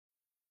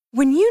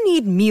When you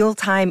need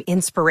mealtime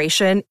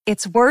inspiration,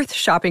 it's worth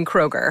shopping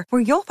Kroger,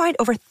 where you'll find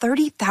over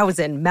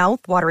 30,000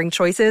 mouth-watering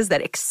choices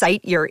that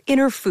excite your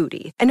inner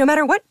foodie. And no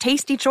matter what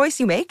tasty choice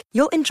you make,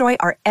 you'll enjoy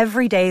our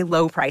everyday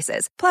low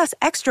prices, plus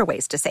extra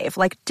ways to save,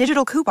 like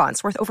digital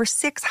coupons worth over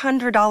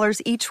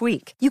 $600 each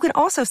week. You can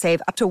also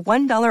save up to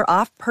 $1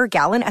 off per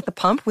gallon at the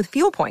pump with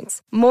fuel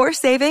points. More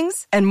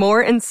savings and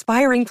more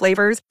inspiring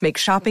flavors make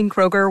shopping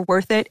Kroger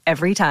worth it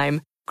every time.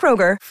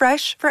 Kroger,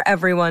 fresh for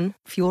everyone.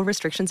 Fuel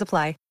restrictions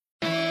apply.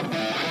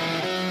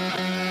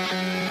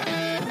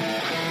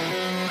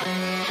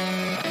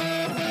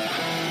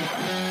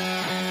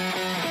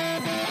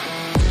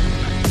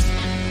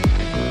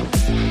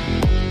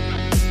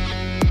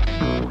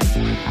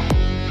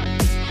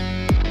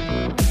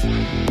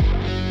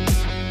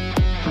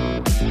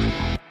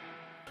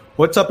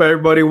 What's up,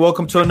 everybody?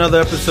 Welcome to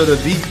another episode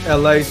of the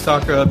LA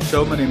Soccer Hub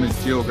Show. My name is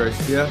Gio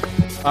Garcia.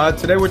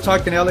 Today we're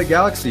talking LA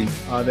Galaxy.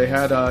 They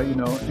had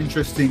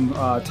interesting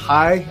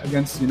tie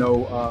against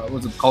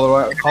was it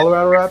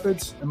Colorado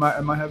Rapids? Am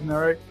I having that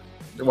right?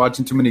 They're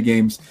watching too many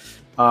games.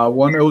 It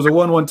was a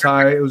 1-1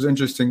 tie. It was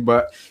interesting,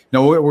 but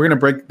we're gonna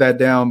break that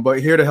down. But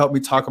here to help me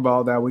talk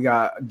about that, we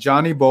got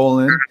Johnny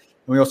Bolin, and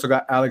we also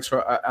got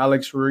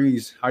Alex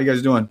Ruiz. How you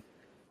guys doing?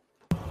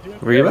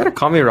 Were you about to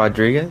call me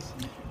Rodriguez?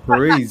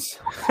 Ruiz.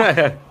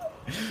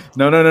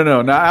 No,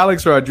 not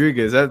Alex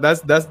Rodriguez.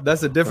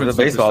 That's a different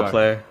baseball superstar.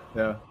 Player.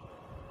 Yeah.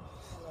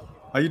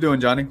 How you doing,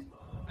 Johnny?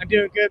 I'm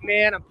doing good,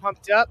 man. I'm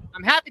pumped up.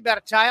 I'm happy about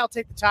a tie. I'll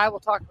take the tie. We'll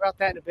talk about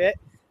that in a bit.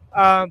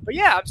 But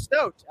yeah, I'm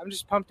stoked. I'm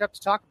just pumped up to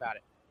talk about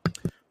it.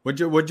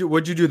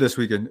 What'd you do this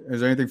weekend?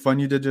 Is there anything fun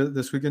you did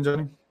this weekend,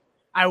 Johnny?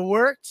 I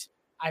worked.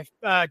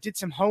 I did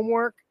some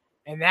homework,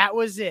 and that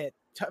was it.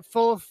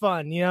 Full of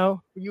fun. You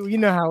know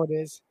how it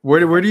is.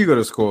 Where do you go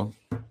to school?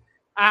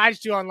 I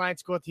just do online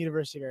school at the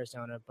University of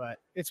Arizona, but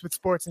it's with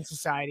sports and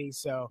society.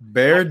 So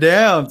bear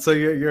down. So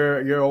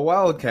you're a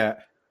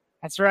wildcat.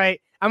 That's right.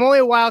 I'm only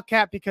a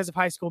wildcat because of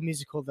High School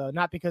Musical, though,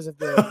 not because of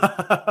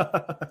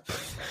the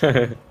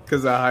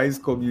because of High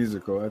School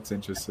Musical. That's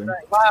interesting.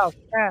 That's right.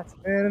 Wildcats,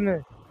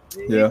 man.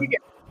 Yeah.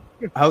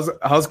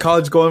 How's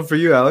college going for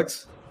you,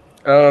 Alex?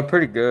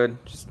 Pretty good.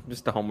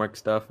 Just the homework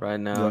stuff right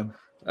now.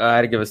 Yeah. I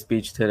had to give a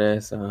speech today,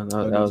 so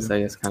that was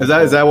I guess kind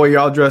of. Is that why you're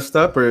all dressed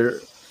up,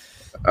 or?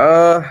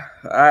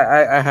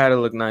 I had to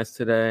look nice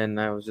today, and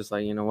I was just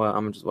like, you know what,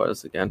 I'm gonna just wear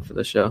this again for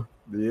the show.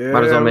 Yeah,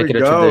 might as well make it a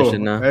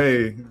tradition now.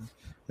 Hey,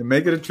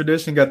 make it a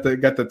tradition. Got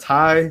the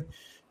tie,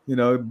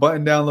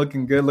 button down,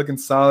 looking good, looking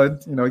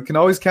solid. You can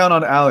always count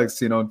on Alex,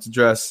 to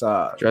dress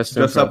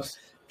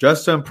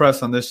to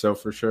impress on this show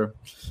for sure.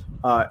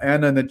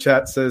 Anna in the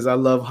chat says, "I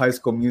love High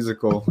School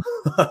Musical."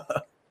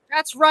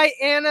 That's right,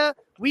 Anna.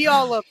 We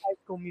all love High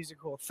School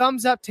Musical.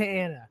 Thumbs up to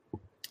Anna.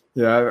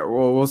 Yeah,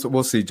 well,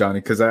 we'll see, Johnny,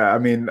 because I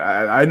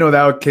know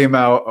that came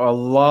out a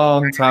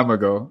long time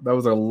ago. That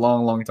was a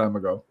long time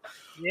ago.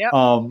 Yeah.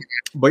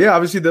 But yeah,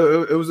 obviously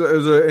it was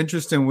an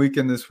interesting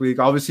weekend this week.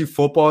 Obviously,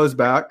 football is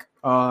back.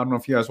 I don't know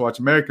if you guys watch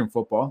American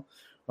football,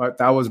 but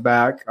that was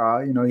back.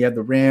 You had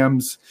the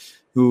Rams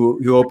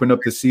who opened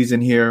up the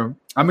season here.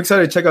 I'm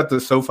excited to check out the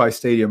SoFi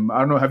Stadium. I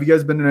don't know. Have you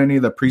guys been in any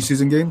of the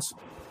preseason games?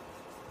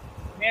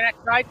 Man, I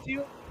tried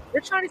to. They're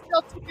trying to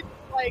sell tickets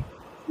like.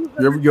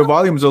 Your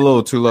volume's a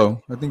little too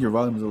low. I think your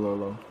volume's a little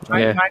low.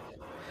 Yeah.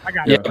 I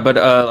got it. it. Yeah, but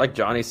like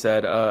Johnny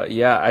said,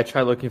 I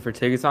tried looking for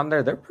tickets on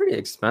there. They're pretty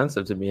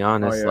expensive, to be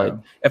honest. Oh, yeah. Like,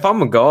 if I'm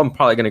gonna go, I'm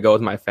probably gonna go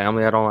with my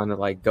family. I don't want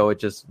to go with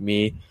just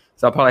me.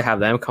 So I'll probably have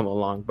them come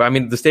along. But I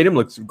mean, the stadium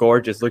looks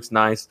gorgeous, looks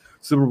nice.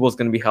 Super Bowl's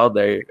gonna be held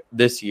there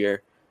this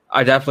year.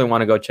 I definitely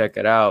want to go check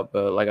it out.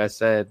 But like I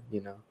said,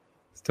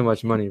 it's too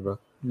much money, bro.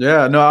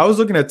 Yeah, no, I was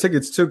looking at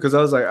tickets too because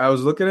I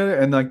was looking at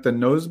it and the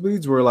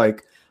nosebleeds were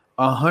like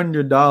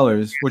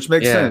 $100, which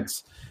makes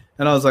sense.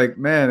 And I was like,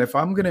 man, if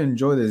I'm gonna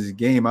enjoy this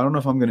game, I don't know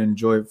if I'm gonna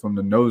enjoy it from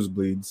the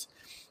nosebleeds.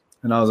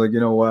 And I was like, you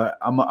know what,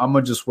 I'm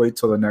gonna just wait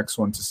till the next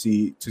one to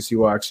see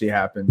what actually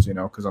happens,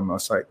 because I'm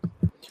just like,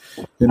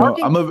 it's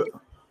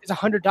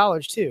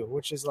 $100 too,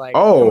 which is like yeah.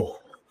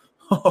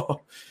 No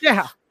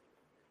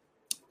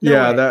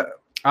way. That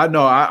I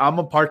know. I'm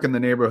gonna park in the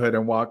neighborhood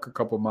and walk a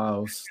couple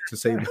miles to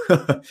save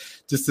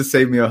just to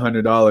save me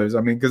 $100.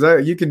 I mean, because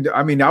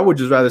I would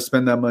just rather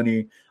spend that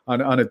money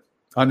on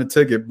a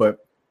ticket,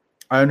 but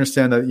I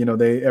understand that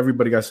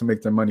everybody got to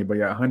make their money. But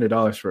yeah,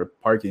 $100 for a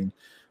parking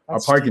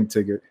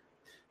ticket,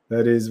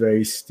 that is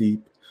very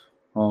steep.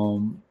 Let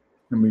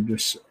me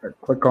just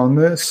click on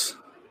this.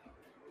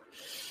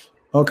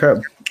 Okay,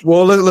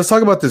 well let's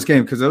talk about this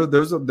game because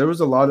there was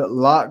a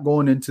lot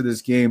going into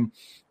this game.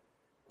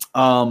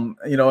 And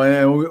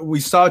we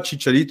saw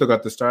Chicharito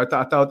got the start.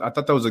 I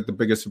thought that was the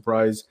biggest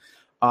surprise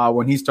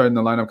when he started in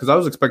the lineup because I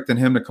was expecting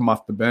him to come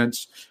off the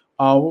bench.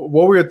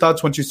 What were your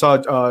thoughts once you saw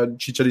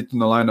Chicharito in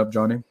the lineup,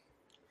 Johnny?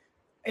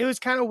 It was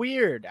kind of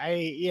weird.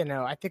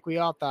 I think we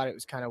all thought it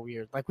was kind of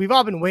weird. Like, we've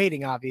all been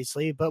waiting,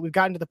 obviously, but we've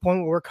gotten to the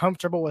point where we're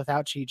comfortable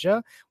without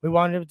Chicha. We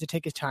wanted him to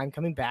take his time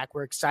coming back.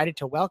 We're excited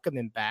to welcome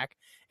him back.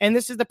 And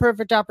this is the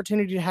perfect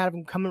opportunity to have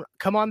him come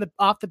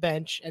off the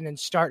bench and then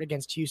start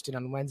against Houston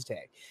on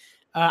Wednesday.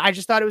 I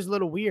just thought it was a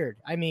little weird.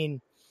 I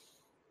mean,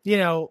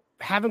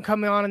 have him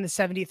coming on in the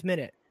 70th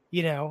minute.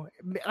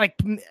 Like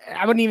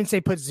I wouldn't even say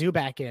put Zoo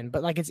back in,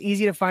 but like it's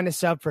easy to find a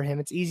sub for him.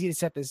 It's easy to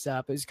set this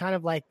up. It was kind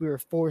of like we were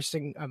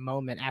forcing a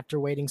moment after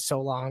waiting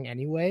so long,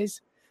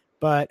 anyways.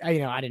 But I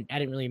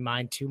didn't really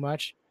mind too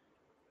much.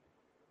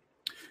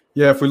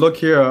 Yeah, if we look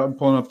here, I'm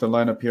pulling up the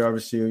lineup here.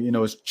 Obviously,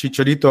 it's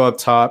Chicharito up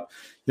top.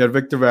 You had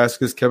Victor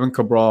Vasquez, Kevin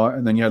Cabral,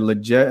 and then you had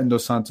Lletget and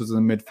Dos Santos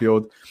in the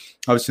midfield.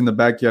 Obviously, in the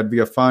back, you had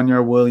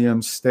Villafana,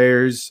 Williams,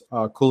 Stairs,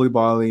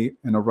 Koulibaly,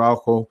 and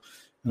Araujo,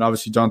 and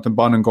obviously Jonathan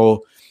Bond in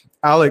goal.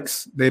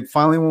 Alex, they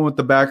finally went with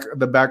the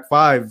back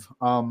five.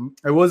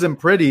 It wasn't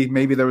pretty.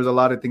 Maybe there was a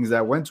lot of things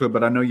that went to it,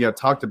 but I know you had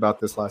talked about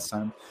this last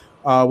time.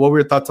 What were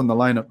your thoughts on the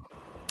lineup?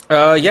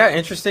 Yeah,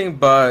 interesting,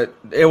 but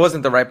it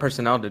wasn't the right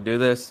personnel to do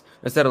this.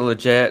 Instead of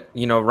Lletget,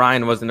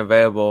 Ryan wasn't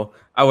available.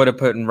 I would have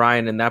put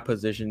Ryan in that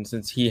position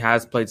since he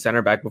has played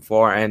center back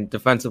before, and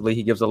defensively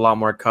he gives a lot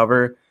more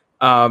cover.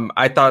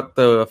 I thought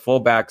the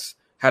fullbacks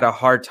had a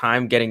hard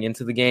time getting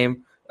into the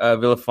game.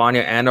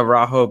 Villafana and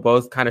Araujo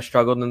both kind of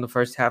struggled in the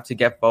first half to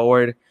get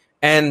forward.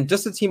 And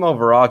just the team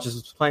overall just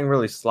was playing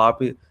really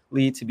sloppily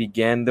to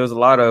begin. There was a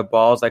lot of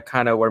balls that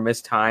kind of were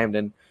mistimed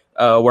and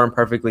weren't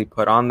perfectly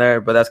put on there,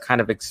 but that's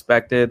kind of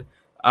expected,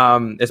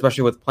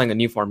 especially with playing a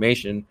new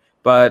formation.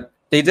 But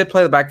they did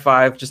play the back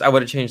five. Just I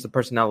would have changed the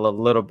personnel a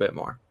little bit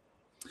more.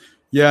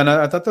 Yeah, and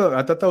I thought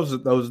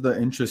that was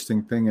the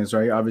interesting thing is,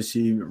 right?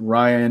 Obviously,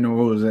 Ryan,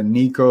 what was it,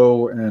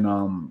 Nico, and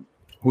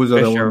who was the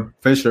other one?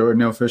 Fisher.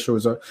 Neil Fisher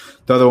was the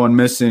other one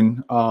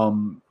missing.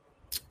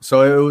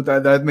 So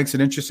that makes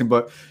it interesting.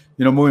 But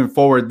moving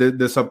forward,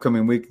 this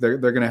upcoming week, they're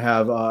going to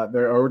have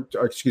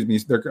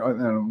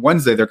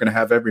Wednesday they're going to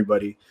have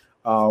everybody.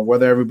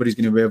 Whether everybody's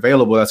going to be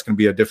available, that's going to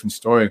be a different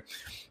story.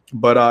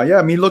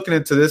 But me looking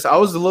into this, I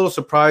was a little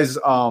surprised.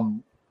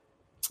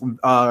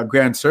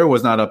 Grand Sir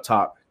was not up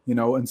top,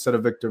 instead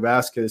of Victor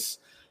Vasquez.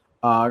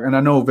 And I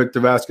know Victor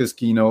Vasquez,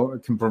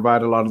 can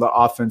provide a lot of the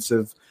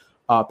offensive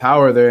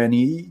power there, and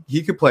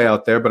he could play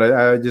out there. But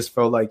I just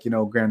felt like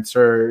Grand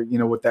Sir,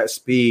 with that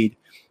speed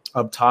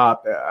up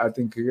top, I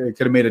think it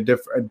could have made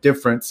a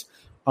difference.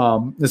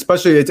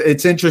 Especially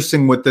it's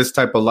interesting with this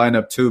type of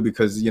lineup too,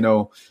 because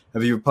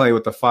if you play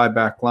with the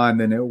 5-back line,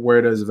 then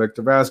where does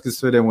Victor Vasquez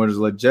fit in? Where does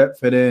Lletget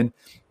fit in?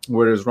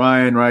 Where does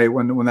Ryan, right?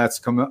 When that's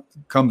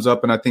comes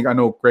up, and I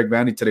know Greg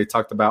Vanny today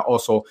talked about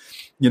also,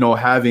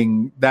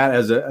 having that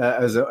as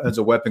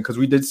a weapon, because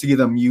we did see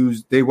them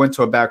use. They went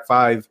to a back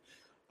five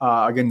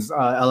against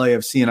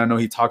LAFC, and I know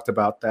he talked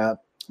about that.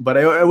 But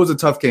it was a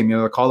tough game.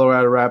 The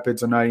Colorado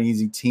Rapids are not an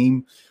easy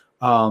team.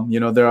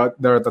 They're at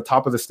the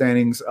top of the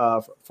standings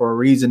for a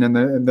reason, and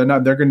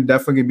they're going to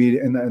definitely be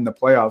in the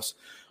playoffs.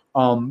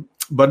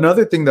 But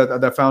another thing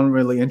that I found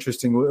really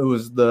interesting, it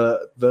was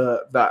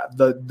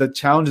the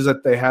challenges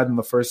that they had in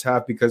the first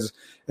half,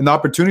 and the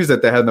opportunities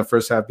that they had in the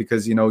first half,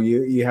 because you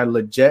had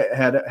Lletget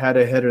had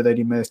a header that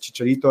he missed,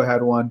 Chicharito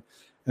had one,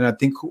 and I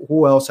think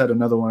who else had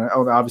another one?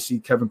 Oh, obviously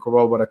Kevin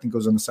Cabral, but I think it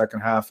was in the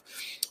second half.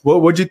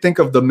 What'd you think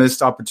of the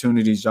missed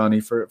opportunities, Johnny,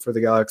 for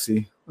the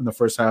Galaxy in the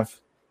first half?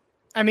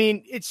 I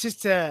mean, it's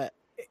just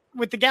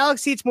with the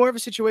Galaxy, it's more of a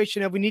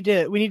situation of we need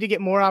to get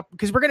more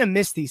because we're going to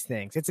miss these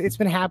things. It's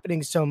been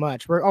happening so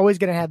much. We're always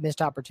going to have missed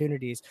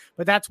opportunities,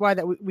 but that's why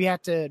we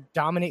have to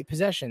dominate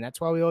possession. That's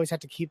why we always have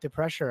to keep the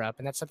pressure up,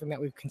 and that's something that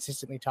we've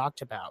consistently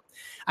talked about.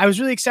 I was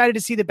really excited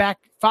to see the back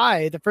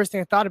five. The first thing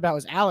I thought about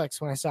was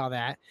Alex when I saw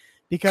that,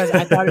 because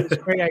I thought it was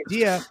a great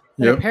idea.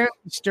 Yep.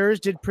 Apparently, Sturs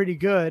did pretty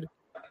good.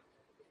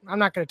 I'm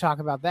not going to talk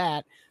about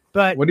that.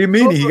 But what do you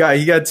mean? He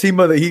got team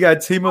of the week. He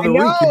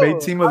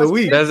made team of the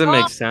week. Doesn't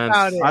make sense.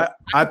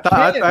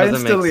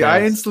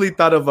 I instantly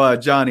thought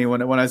of Johnny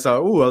when I saw.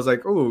 I was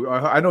like,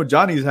 I know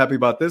Johnny's happy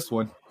about this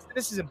one.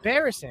 This is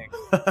embarrassing.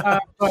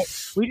 But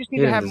we just need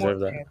to have more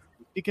fans,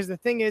 because the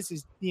thing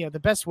is the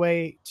best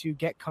way to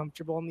get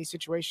comfortable in these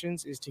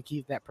situations is to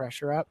keep that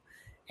pressure up,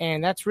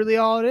 and that's really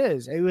all it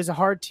is. It was a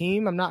hard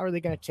team. I'm not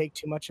really going to take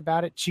too much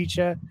about it.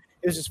 Chicha,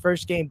 it was his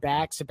first game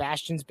back.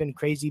 Sebastian's been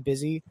crazy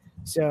busy,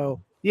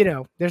 so.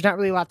 There's not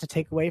really a lot to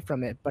take away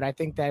from it, but I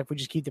think that if we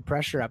just keep the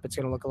pressure up, it's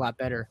going to look a lot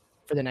better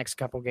for the next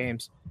couple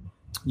games.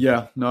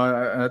 Yeah, no,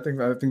 I think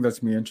that's going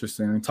to be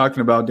interesting. And talking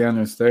about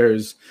Daniel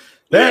Stairs,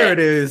 there it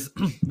is.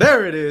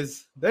 There it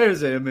is. There's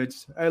the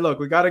image. Hey, look,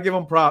 we got to give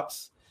him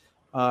props.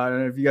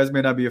 And if you guys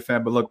may not be a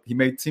fan, but look, he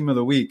made team of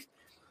the week.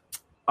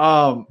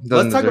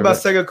 Let's talk about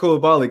Sega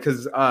Koulibaly,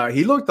 because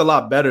he looked a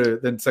lot better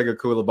than Sega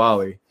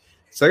Koulibaly.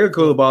 Sega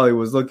Koulibaly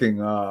was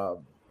looking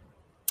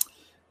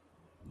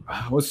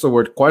what's the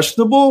word?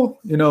 Questionable.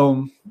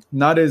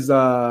 Not as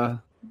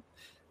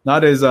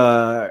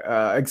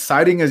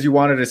exciting as you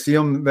wanted to see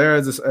him there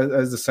as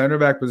the center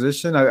back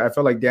position. I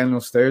felt like Daniel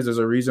Stairs. There's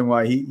a reason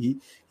why he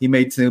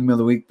made team of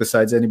the week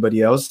besides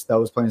anybody else that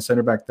was playing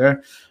center back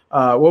there.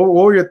 What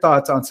were your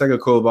thoughts on Sega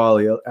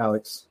Koulibaly,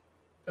 Alex?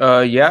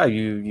 Yeah,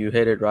 you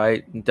hit it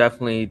right.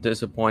 Definitely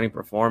disappointing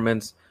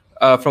performance.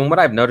 From what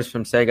I've noticed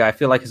from Sega, I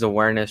feel like his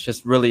awareness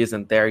just really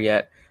isn't there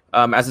yet.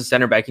 As a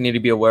center back, you need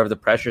to be aware of the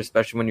pressure,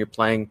 especially when you're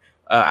playing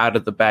out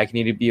of the back.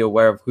 You need to be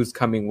aware of who's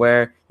coming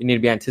where. You need to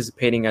be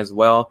anticipating as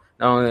well,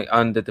 not only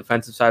on the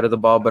defensive side of the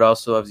ball, but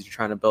also as you're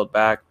trying to build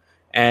back.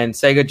 And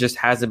Sega just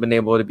hasn't been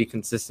able to be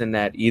consistent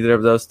at either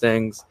of those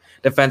things.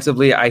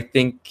 Defensively, I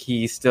think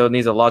he still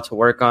needs a lot to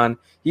work on.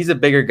 He's a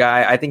bigger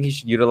guy. I think he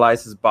should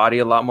utilize his body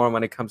a lot more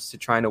when it comes to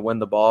trying to win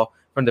the ball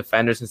from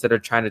defenders instead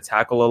of trying to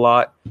tackle a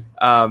lot.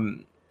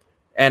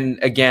 And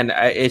again,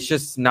 it's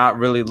just not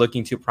really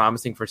looking too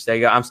promising for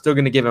Sega. I'm still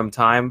going to give him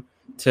time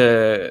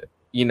to,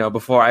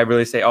 before I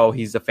really say, oh,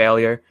 he's a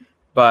failure.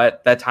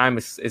 But that time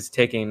is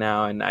ticking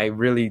now, and I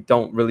really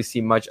don't really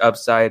see much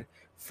upside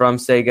from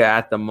Sega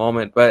at the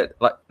moment. But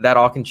that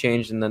all can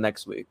change in the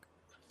next week.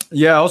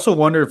 Yeah, I also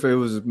wonder if it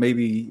was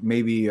maybe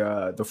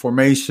the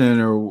formation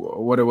or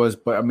what it was,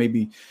 but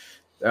maybe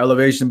the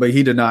elevation. But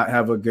he did not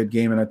have a good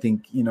game, and I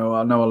think I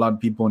know a lot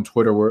of people on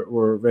Twitter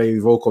were very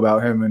vocal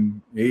about him,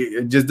 and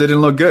it just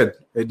didn't look good.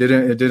 It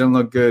didn't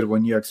look good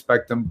when you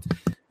expect him.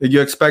 You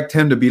expect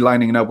him to be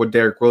lining up with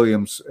Derek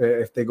Williams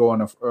if they go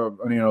on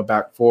a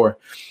back four.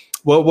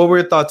 What were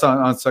your thoughts on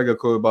Sega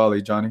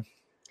Coulibaly, Johnny?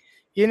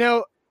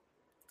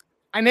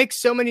 I make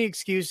so many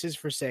excuses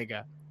for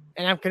Sega.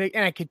 And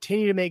I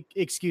continue to make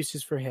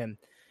excuses for him,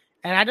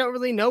 and I don't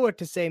really know what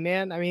to say,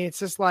 man. I mean, it's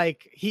just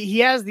like he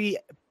has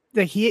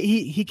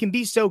he can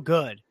be so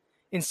good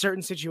in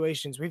certain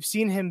situations. We've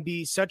seen him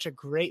be such a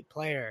great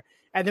player,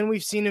 and then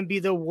we've seen him be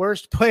the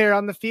worst player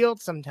on the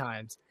field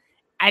sometimes.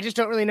 I just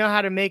don't really know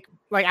how to make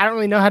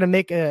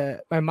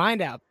my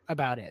mind out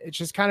about it. It's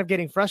just kind of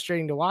getting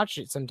frustrating to watch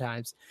it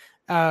sometimes.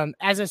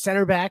 As a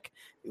center back,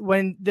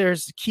 when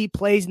there's key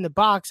plays in the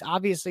box,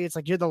 obviously it's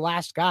like you're the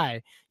last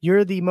guy.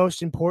 You're the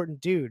most important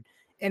dude.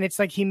 And it's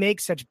like he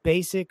makes such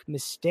basic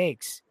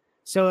mistakes.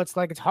 So it's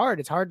like it's hard.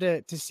 It's hard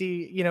to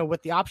see,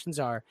 what the options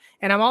are.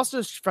 And I'm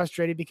also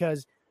frustrated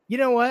because, you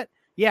know what?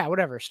 Yeah,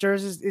 whatever.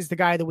 Sturz is the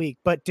guy of the week.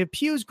 But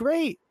DePuy's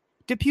great.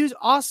 DePuy's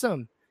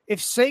awesome. If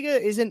Sega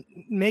isn't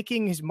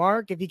making his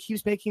mark, if he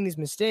keeps making these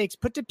mistakes,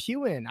 put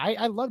DePuy in.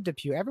 I love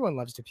DePuy. Everyone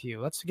loves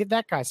DePuy. Let's give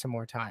that guy some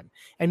more time.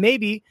 And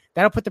maybe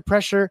that'll put the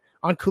pressure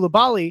on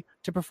Coulibaly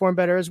to perform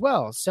better as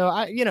well. So,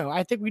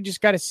 I think we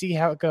just got to see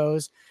how it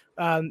goes.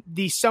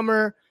 The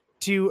summer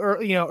to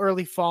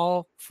early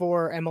fall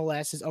for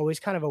MLS is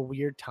always kind of a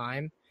weird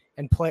time.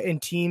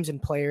 And teams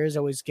and players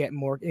always get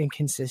more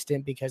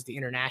inconsistent because the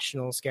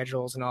international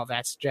schedules and all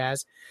that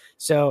jazz.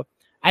 So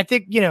I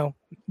think,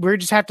 we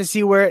just have to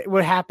see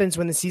what happens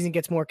when the season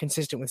gets more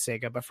consistent with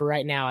Sega. But for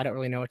right now, I don't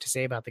really know what to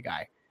say about the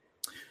guy.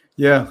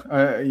 Yeah,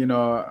 I don't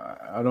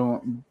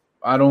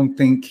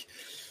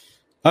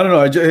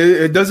know.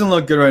 It doesn't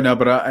look good right now,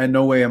 but in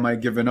no way am I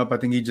giving up. I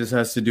think he just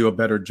has to do a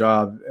better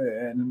job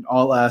in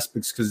all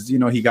aspects because,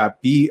 he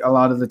got beat a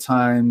lot of the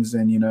times.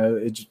 And,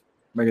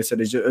 like I said,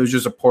 it was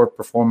just a poor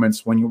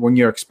performance when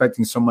you're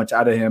expecting so much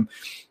out of him.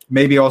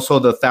 Maybe also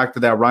the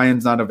fact that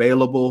Ryan's not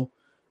available.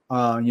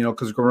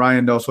 Because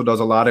Ryan also does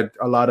a lot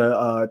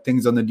of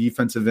things on the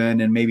defensive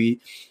end, and maybe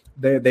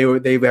they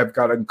have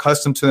gotten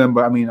accustomed to them.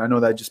 But I mean, I know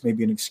that just may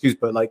be an excuse,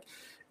 but like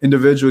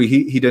individually,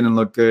 he didn't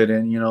look good,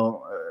 and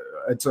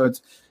it's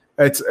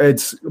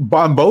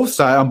on both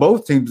sides, on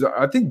both teams.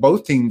 I think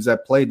both teams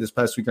that played this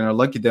past weekend are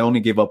lucky they only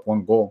gave up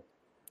one goal.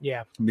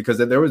 Yeah, because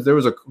there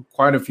was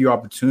quite a few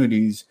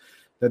opportunities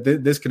that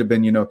this could have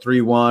been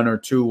 3-1 or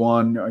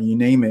 2-1, you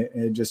name it.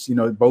 It just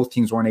both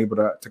teams weren't able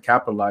to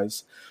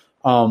capitalize.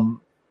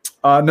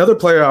 Another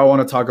player I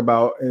want to talk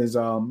about is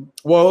I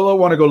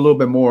want to go a little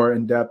bit more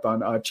in depth on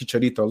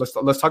Chicharito.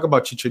 Let's talk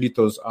about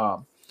Chicharito's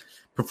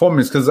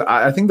performance because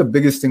I think the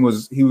biggest thing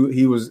was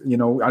he was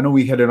I know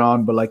we hit it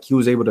on, but like he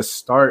was able to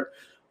start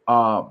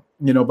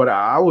but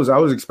I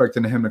was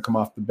expecting him to come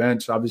off the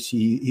bench.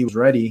 Obviously he was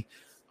ready.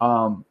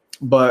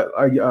 But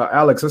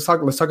Alex, let's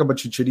talk about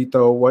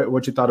Chicharito.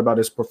 What you thought about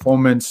his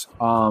performance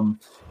and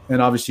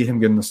obviously him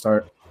getting the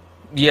start.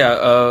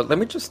 Yeah, let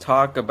me just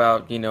talk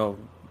about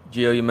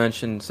Gio, you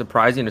mentioned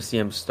surprising to see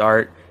him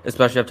start,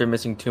 especially after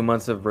missing 2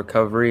 months of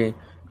recovery.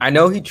 I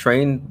know he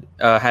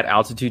had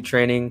altitude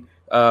training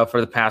for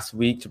the past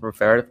week to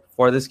prepare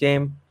for this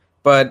game.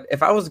 But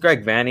if I was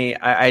Greg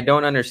Vanney, I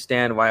don't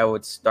understand why I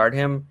would start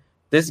him.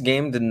 This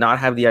game did not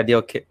have the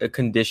ideal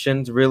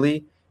conditions,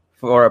 really,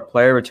 for a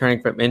player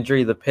returning from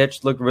injury. The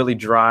pitch looked really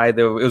dry.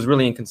 It was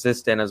really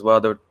inconsistent as well.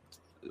 There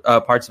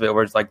were parts of it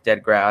where it's like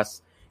dead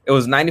grass. It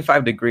was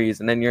 95 degrees,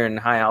 and then you're in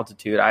high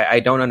altitude. I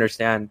don't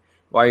understand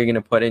why you're going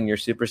to put in your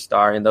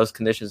superstar in those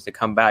conditions to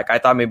come back. I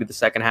thought maybe the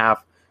second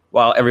half,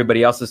 while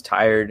everybody else is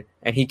tired,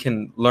 and he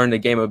can learn the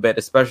game a bit,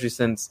 especially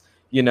since,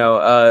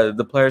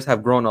 the players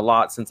have grown a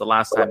lot since the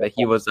last time that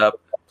he was up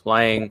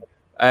playing.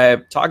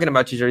 Talking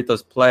about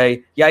Chicharito's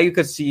play, yeah, you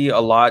could see a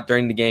lot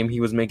during the game. He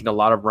was making a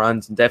lot of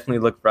runs and definitely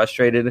looked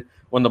frustrated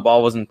when the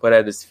ball wasn't put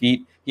at his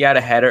feet. He had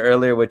a header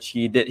earlier, which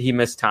he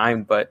missed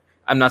time, but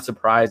I'm not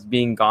surprised.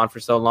 Being gone for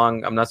so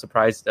long, I'm not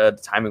surprised the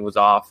timing was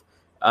off.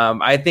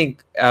 I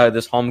think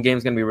this home game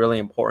is going to be really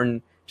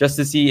important just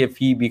to see if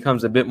he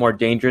becomes a bit more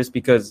dangerous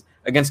because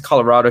against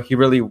Colorado, he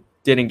really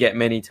didn't get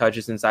many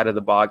touches inside of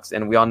the box,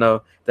 and we all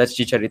know that's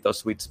Chicharito's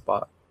sweet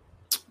spot.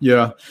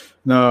 Yeah,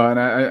 no, and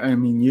I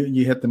mean,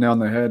 you hit the nail on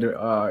the head. It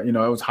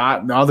was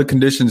hot, and all the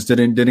conditions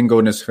didn't go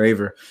in his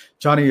favor.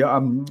 Johnny,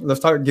 let's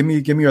talk. Give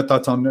me your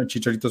thoughts on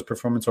Chicharito's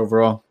performance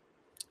overall.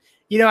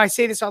 I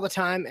say this all the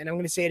time, and I'm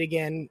going to say it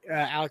again.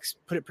 Alex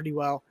put it pretty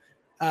well.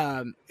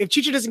 If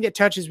Chicha doesn't get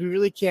touches, we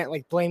really can't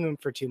blame him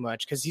for too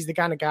much because he's the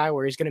kind of guy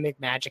where he's going to make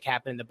magic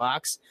happen in the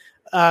box.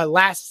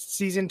 Last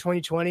season,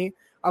 2020,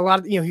 a lot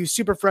of he was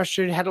super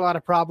frustrated, had a lot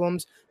of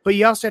problems, but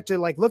you also have to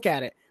look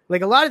at it. A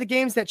lot of the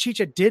games that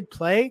Chicha did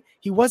play,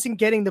 he wasn't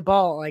getting the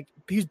ball.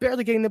 He was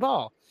barely getting the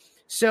ball.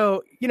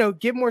 So,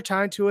 give more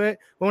time to it.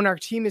 When our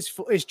team is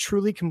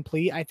truly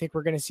complete, I think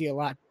we're going to see a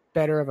lot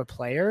better of a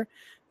player.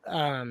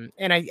 And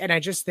I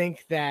just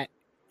think that,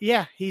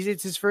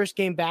 it's his first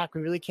game back.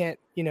 We really can't,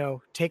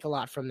 take a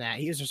lot from that.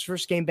 He was his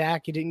first game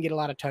back. He didn't get a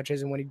lot of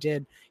touches. And when he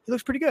did, he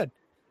looks pretty good.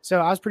 So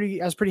I was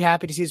pretty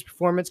happy to see his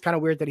performance. Kind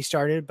of weird that he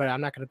started, but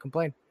I'm not going to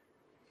complain.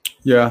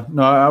 Yeah,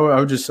 no, I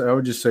would just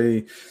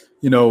say,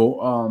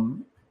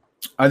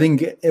 I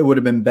think it would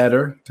have been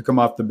better to come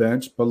off the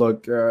bench, but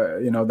look,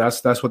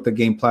 that's what the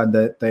game plan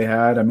that they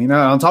had. I mean,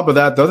 on top of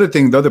that, the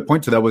other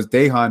point to that was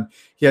Dejan.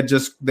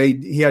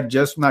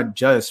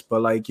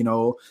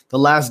 The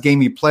last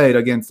game he played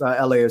against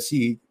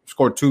LAFC,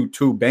 scored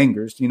two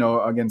bangers,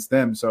 against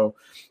them. So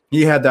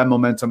he had that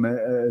momentum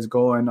as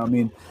going. I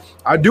mean,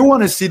 I do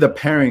want to see the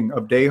pairing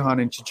of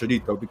Dejan and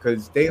Chicharito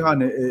because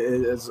Dejan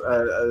is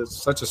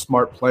such a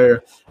smart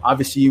player.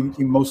 Obviously, you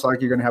most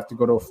likely going to have to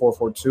go to a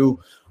 4-4-2.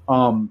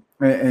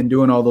 And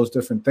doing all those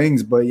different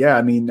things. But yeah,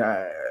 I mean,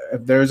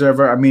 if there's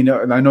ever, I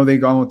know they've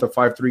gone with the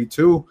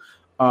 5-3-2,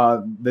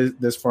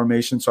 this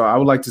formation. So I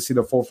would like to see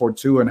the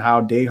 4-4-2 and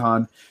how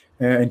Dejan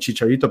and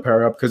Chicharito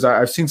pair up because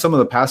I've seen some of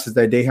the passes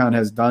that Dejan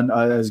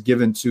has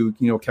given to,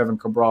 Kevin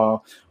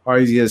Cabral, or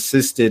he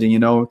assisted, I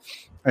know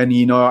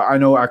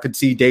I could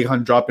see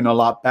Dejan dropping a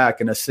lot back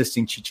and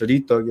assisting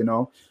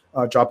Chicharito,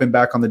 dropping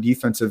back on the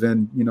defensive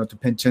end, to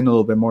pinch in a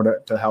little bit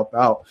more to help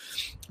out.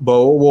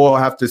 But we'll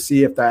have to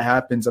see if that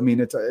happens. I mean,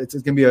 it's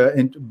going to be a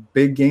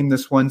big game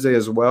this Wednesday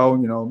as well.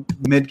 3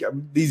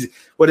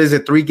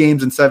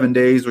 games in 7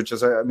 days, which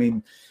is,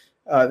 the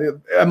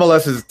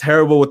MLS is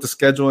terrible with the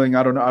scheduling.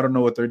 I don't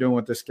know what they're doing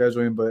with the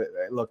scheduling, but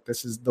look,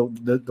 this is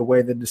the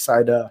way they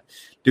decide to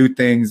do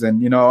things.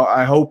 And,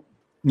 I hope,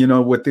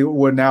 now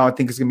I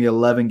think it's going to be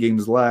 11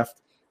 games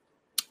left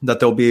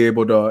that they'll be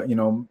able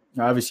to,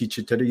 obviously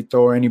Chicharito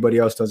or anybody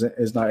else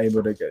is not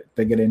able to get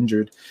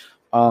injured.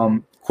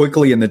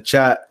 Quickly in the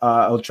chat,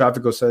 El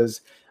Trafico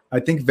says, I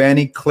think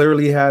Vanny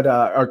clearly had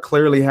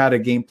a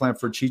game plan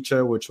for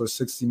Chicha, which was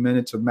 60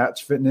 minutes of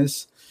match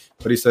fitness.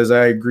 But he says,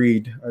 I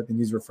agreed. I think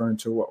he's referring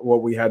to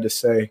what we had to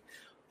say.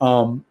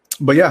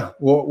 But yeah,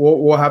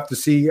 we'll have to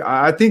see.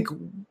 I think,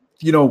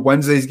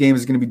 Wednesday's game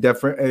is going to be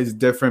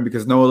different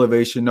because no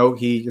elevation, no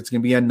heat. It's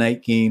going to be a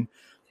night game.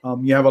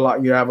 You have a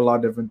lot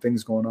of different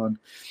things going on.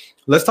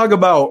 Let's talk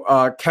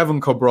about Kevin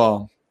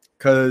Cabral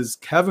because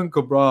Kevin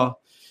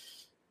Cabral,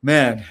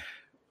 man,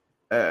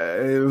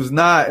 it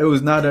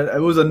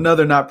was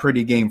another not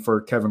pretty game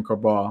for Kevin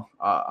Cabral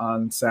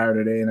on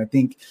Saturday. And I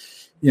think,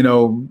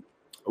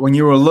 when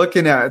you were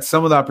looking at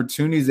some of the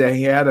opportunities that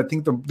he had, I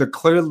think the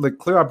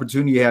clear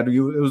opportunity he had, it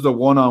was the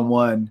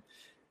one-on-one.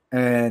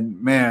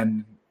 And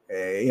man,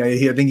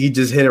 I think he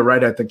just hit it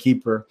right at the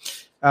keeper.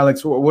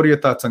 Alex, what are your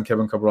thoughts on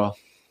Kevin Cabral?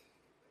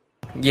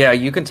 Yeah,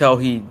 you can tell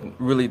he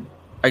really,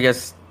 I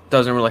guess,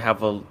 doesn't really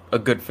have a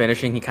good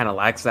finishing. He kind of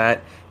lacks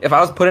that. If I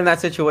was put in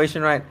that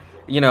situation, right,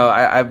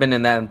 I've been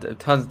in that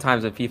tons of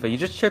times in FIFA. You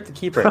just chip the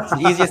keeper. It's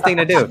the easiest thing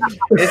to do.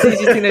 It's the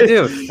easiest thing to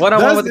do.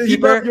 One-on-one with the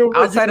keeper,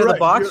 outside of the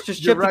box,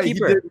 just chip the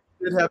keeper.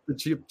 He did have to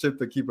chip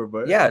the keeper,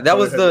 but yeah,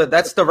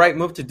 that's the right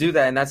move to do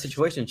that in that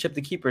situation. Chip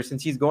the keeper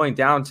since he's going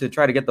down to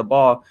try to get the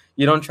ball.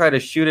 You don't try to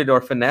shoot it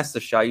or finesse the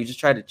shot. You just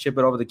try to chip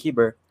it over the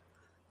keeper.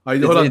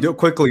 Hold on,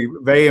 quickly.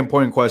 Very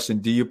important question.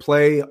 Do you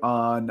play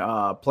on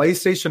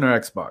PlayStation or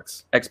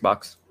Xbox?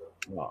 Xbox.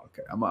 Oh,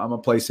 okay. I'm a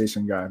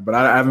PlayStation guy, but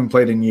I haven't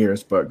played in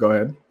years. But go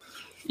ahead.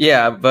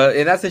 Yeah, but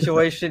in that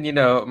situation,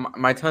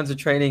 my tons of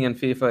training in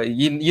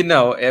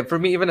FIFA. For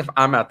me, even if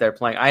I'm out there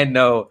playing, I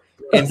know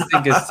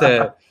instinct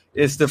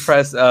is to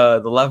press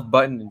the left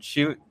button and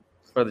shoot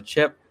for the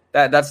chip.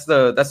 That's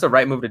the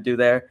right move to do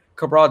there.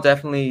 Cabral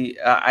definitely,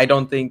 I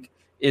don't think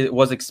it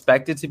was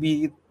expected to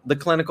be the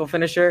clinical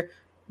finisher,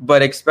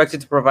 but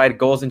expected to provide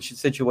goals in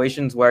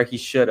situations where he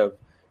should have.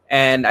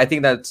 And I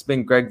think that's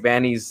been Greg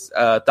Vanny's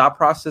thought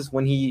process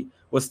when he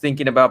was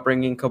thinking about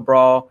bringing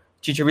Cabral.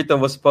 Chicharito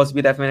was supposed to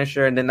be that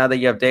finisher, and then now that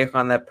you have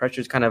Dejan, that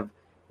pressure's kind of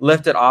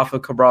lifted off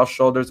of Cabral's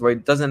shoulders where he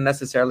doesn't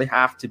necessarily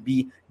have to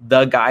be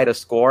the guy to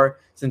score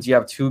since you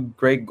have two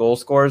great goal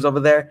scorers over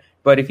there.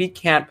 But if he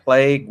can't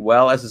play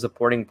well as a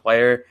supporting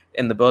player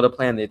in the build-up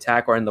play, in the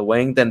attack, or in the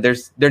wing, then there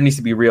needs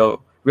to be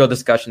real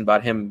discussion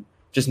about him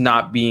just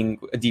not being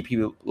a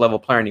DP level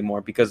player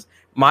anymore. Because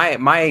my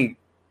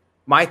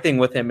thing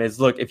with him is,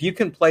 look, if you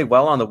can play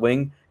well on the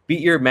wing,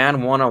 beat your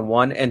man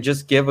one-on-one, and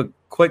just give a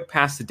quick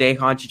pass to Dejan,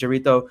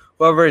 Chicharito,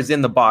 whoever is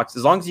in the box,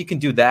 as long as you can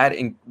do that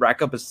and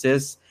rack up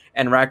assists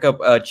and rack up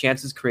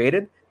chances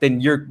created, then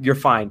you're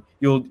fine.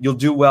 You'll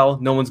do well.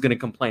 No one's going to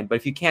complain. But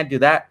if you can't do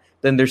that,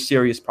 then there's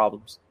serious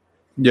problems.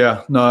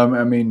 Yeah, no,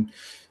 I mean,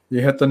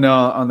 you hit the nail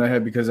on the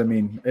head because I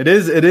mean, it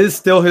is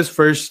still his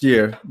first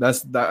year.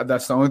 That's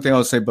the only thing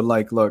I'll say. But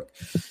like, look,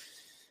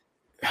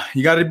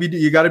 you got to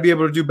be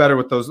able to do better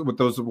with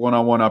those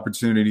one-on-one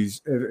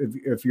opportunities.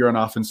 If you're an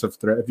offensive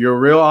threat, if you're a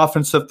real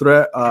offensive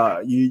threat,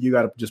 you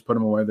got to just put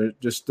them away.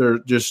 There's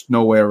just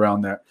no way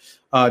around that.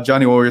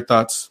 Johnny, what were your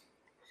thoughts?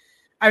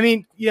 I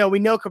mean, we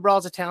know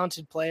Cabral's a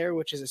talented player,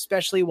 which is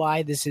especially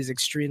why this is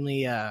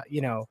extremely,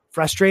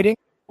 frustrating.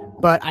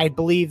 But I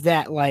believe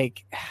that,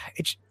 like,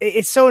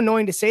 it's so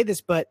annoying to say this,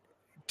 but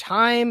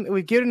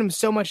we've given him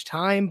so much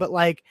time, but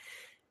like,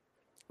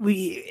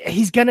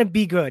 he's going to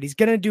be good. He's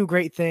going to do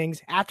great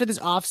things. After this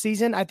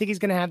offseason, I think he's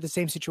going to have the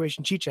same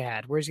situation Chicha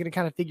had, where he's going to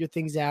kind of figure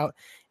things out,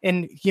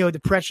 and,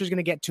 the pressure is going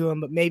to get to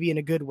him, but maybe in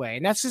a good way.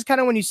 And that's just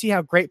kind of when you see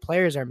how great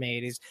players are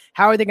made, is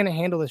how are they going to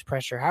handle this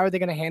pressure? How are they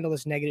going to handle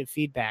this negative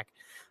feedback?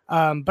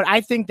 But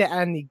I think that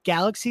on the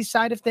Galaxy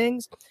side of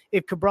things,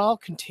 if Cabral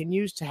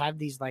continues to have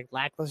these like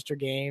lackluster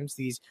games,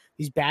 these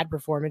bad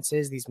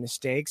performances, these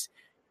mistakes,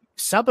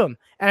 sub him.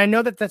 And I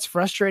know that that's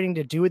frustrating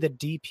to do with a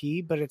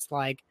DP, but it's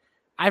like,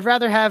 I'd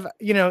rather have,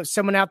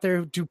 someone out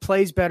there who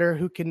plays better,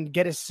 who can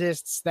get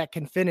assists, that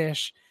can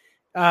finish,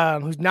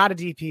 who's not a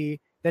DP,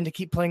 than to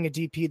keep playing a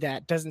DP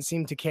that doesn't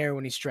seem to care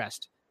when he's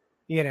stressed,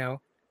 Yeah,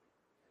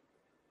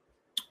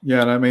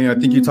 and I mean, I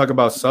think you talk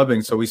about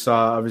subbing. So we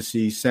saw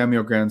obviously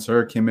Samuel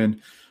Grandsir came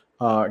in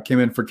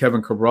for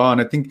Kevin Cabral,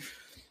 and I think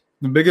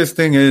the biggest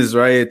thing is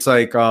right. It's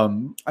like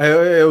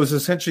it was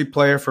essentially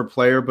player for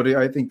player, but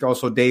I think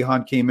also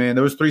Dejan came in.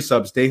 There was 3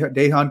 subs.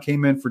 Dejan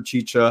came in for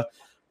Chicha,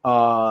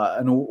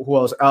 and who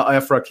else? Al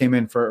Efra came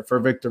in for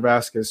Victor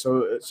Vasquez.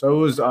 So it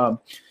was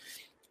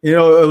it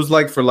was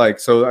like for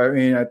like. So I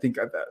mean, I think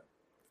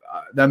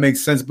that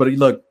makes sense. But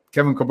look,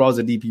 Kevin Cabral is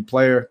a DP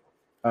player.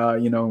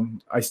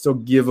 I still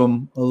give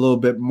him a little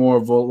bit more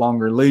of a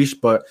longer leash,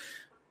 but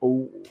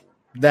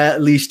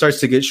that leash starts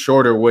to get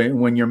shorter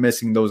when you're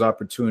missing those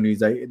opportunities.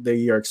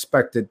 They are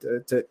expected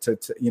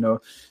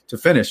to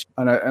finish.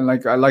 And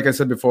like I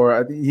said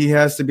before, he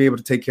has to be able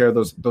to take care of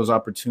those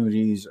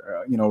opportunities,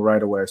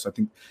 right away. So I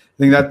think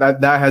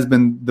that has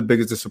been the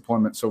biggest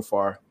disappointment so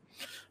far.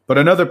 But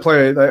another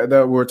player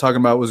that we're talking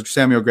about was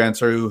Samuel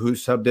Grandsir, who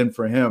subbed in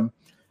for him.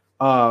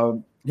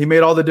 He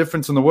made all the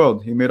difference in the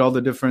world. He made all the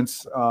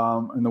difference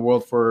in the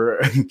world for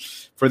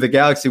the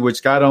Galaxy,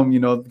 which got him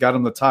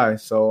the tie.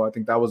 So I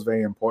think that was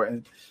very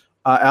important.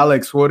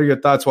 Alex, what are your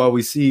thoughts while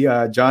we see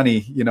Johnny,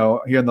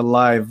 here in the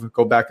live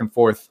go back and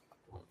forth?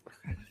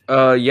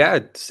 Sam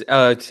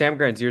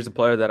Grandsir is a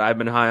player that I've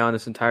been high on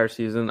this entire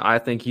season. I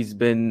think he's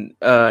been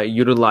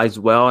utilized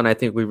well, and I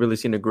think we've really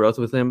seen a growth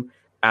with him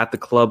at the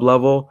club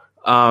level.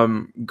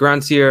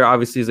 Grandsir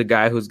obviously is a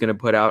guy who's going to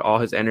put out all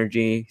his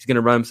energy. He's going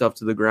to run himself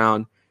to the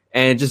ground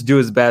and just do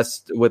his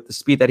best with the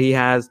speed that he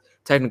has,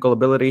 technical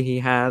ability he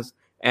has.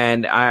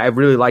 And I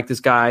really like this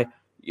guy.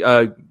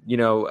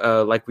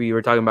 Like we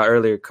were talking about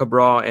earlier,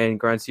 Cabral and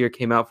Grandsir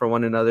came out for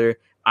one another.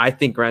 I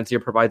think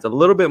Grandsir provides a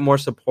little bit more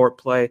support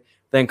play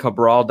than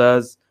Cabral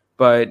does,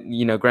 but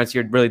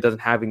Grandsir really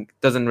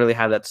doesn't really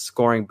have that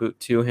scoring boot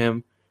to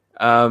him.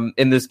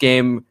 In this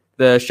game,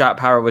 the shot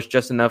power was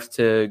just enough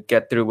to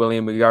get through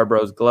William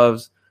Yarbrough's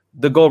gloves.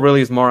 The goal really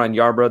is more on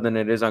Yarbrough than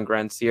it is on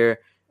Grandsir.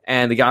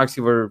 And the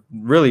Galaxy were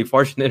really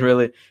fortunate,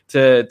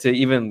 to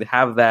even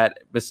have that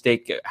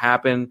mistake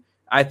happen.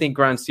 I think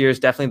Grandsir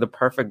is definitely the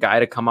perfect guy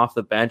to come off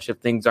the bench if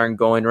things aren't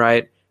going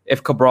right.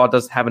 If Cabral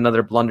does have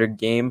another blundered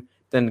game,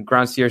 then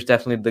Grandsir is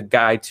definitely the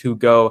guy to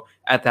go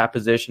at that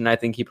position. I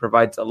think he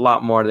provides a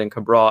lot more than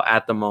Cabral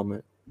at the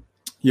moment.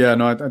 Yeah,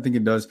 no, I think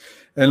it does.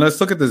 And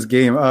let's look at this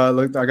game.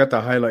 Look, I got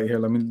the highlight here.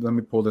 Let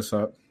me pull this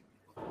up.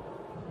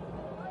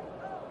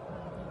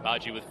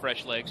 Baji with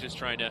fresh legs, just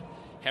trying to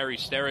Harry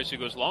Steres, who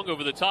goes long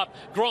over the top.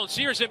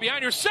 Grandsir's in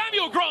behind here.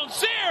 Samuel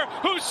Grandsir,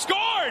 who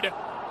scored!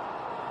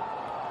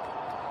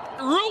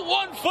 Route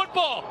 1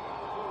 football,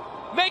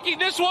 making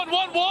this one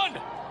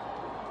 1-1.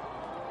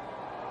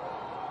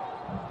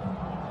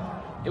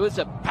 It was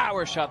a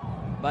power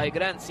shot by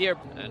Grandsir.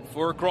 And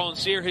for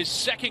Grandsir, his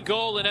second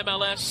goal in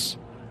MLS.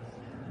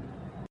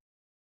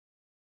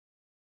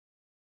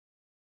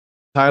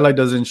 Highlight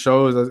doesn't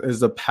show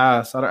is the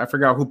pass. I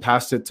forgot who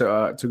passed it to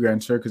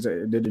Grandsir because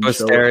it didn't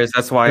show. Steres.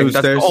 That's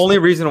the only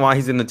reason why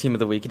he's in the team of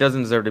the week. He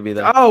doesn't deserve to be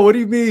there. Oh, what do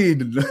you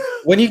mean?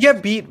 When you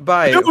get beat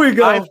by Here we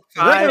go.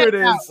 There it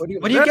is.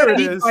 When you get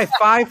beat by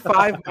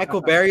 5'5" Michael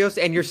Barrios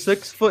and you're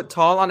 6 foot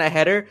tall on a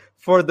header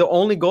for the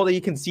only goal that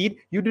you concede,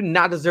 you do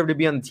not deserve to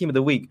be on the team of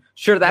the week.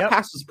 Sure, that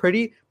pass was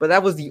pretty, but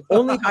that was the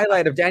only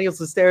highlight of Daniel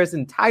Sesteres'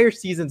 entire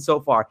season so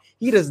far.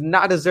 He does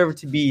not deserve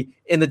to be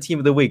in the team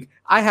of the week.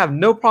 I have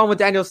no problem with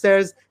Daniel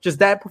Sesteres, just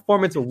that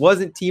performance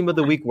wasn't team of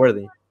the week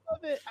worthy.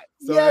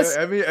 So yes.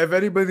 If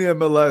anybody in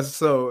MLS,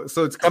 so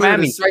it's clear.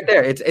 It's right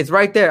there. It's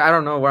right there. I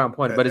don't know where I'm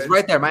pointing, but it's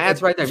right there. My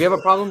ad's right there. If you have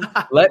a problem,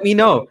 let me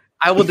know.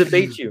 I will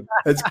debate you.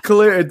 It's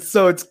clear.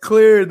 It's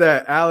clear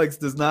that Alex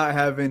does not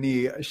have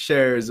any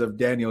shares of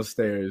Daniel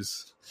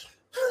Sesteres.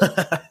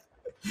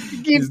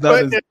 Keep He's not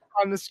putting as- it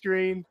on the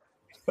screen.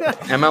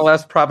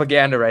 MLS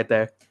propaganda right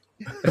there.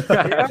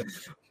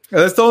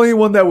 That's the only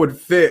one that would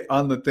fit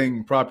on the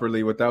thing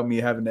properly without me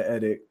having to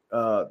edit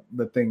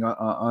the thing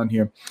on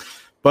here.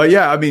 But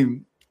yeah, I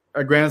mean,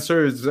 a Grand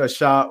Sur's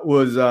shot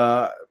was,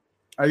 I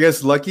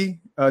guess, lucky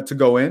to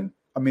go in.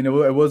 I mean, it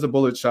was a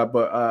bullet shot,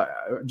 but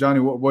Johnny,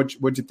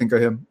 what'd you think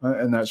of him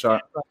in that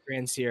shot? I love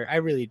Grandsir. I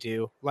really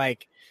do.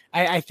 Like,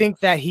 I think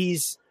that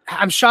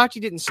I'm shocked he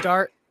didn't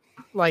start.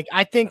 Like,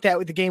 I think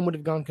that the game would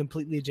have gone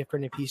completely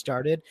different if he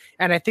started.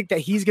 And I think that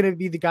he's going to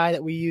be the guy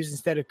that we use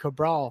instead of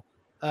Cabral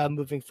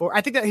moving forward.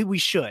 I think that we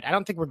should. I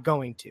don't think we're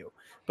going to.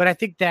 But I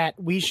think that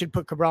we should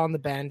put Cabral on the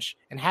bench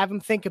and have him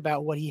think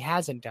about what he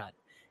hasn't done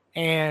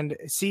and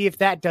see if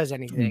that does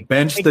anything.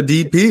 Bench the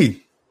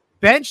DP.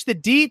 Bench the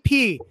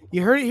DP.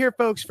 You heard it here,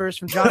 folks, first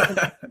from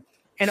Jonathan.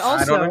 And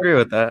also, I don't agree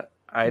with that.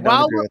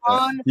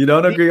 You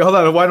don't agree? Hold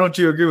on. Why don't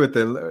you agree with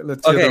it?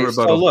 Let's hear the rebuttal.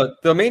 So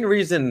look, the main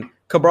reason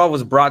Cabral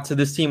was brought to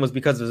this team was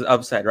because of his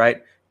upside,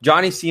 right?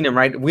 Johnny's seen him,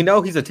 right? We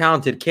know he's a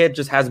talented kid,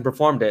 just hasn't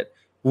performed it.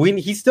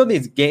 He still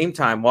needs game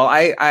time. While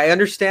I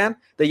understand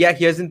that, yeah,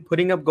 he isn't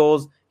putting up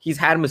goals. He's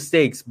had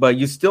mistakes, but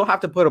you still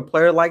have to put a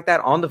player like that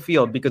on the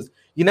field because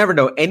you never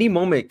know. Any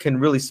moment can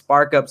really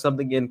spark up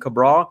something in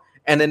Cabral,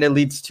 and then it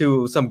leads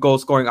to some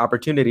goal-scoring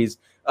opportunities.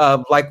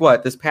 Like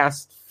what? This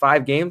past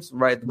 5 games,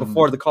 right?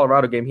 Before the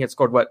Colorado game, he had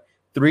scored,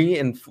 3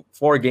 in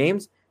 4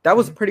 games? That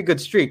was a pretty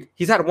good streak.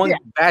 He's had one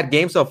bad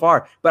game so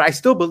far, but I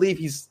still believe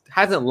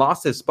hasn't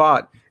lost his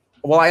spot.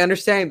 While I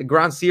understand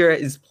Grandsir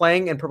is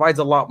playing and provides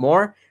a lot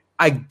more,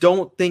 I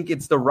don't think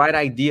it's the right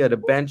idea to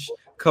bench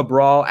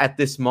Cabral at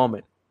this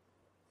moment.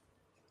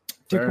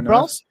 Did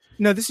Cabral?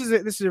 No, this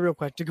is a real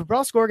question. Did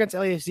Cabral score against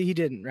LAFC? He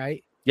didn't,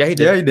 right? Yeah, he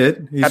did. Yeah, he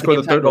did. He scored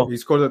the third goal. He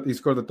scored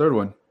the third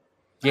one.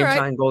 Game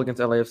time goal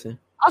against LAFC.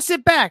 I'll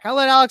sit back. I'll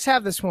let Alex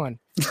have this one.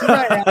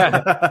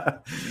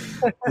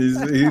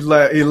 he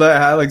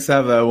let Alex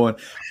have that one.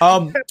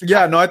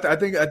 Yeah, no, I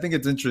think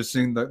it's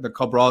interesting the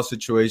Cabral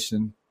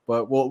situation,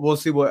 but we'll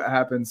see what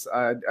happens.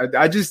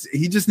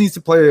 He just needs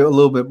to play a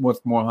little bit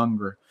with more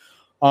hunger.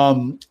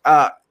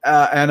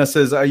 Anna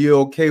says, "Are you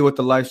okay with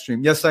the live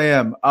stream?" Yes, I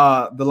am.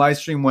 The live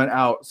stream went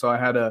out, so I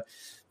had to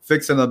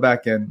fix it on the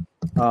back end.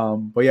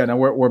 But yeah, now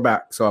we're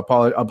back. So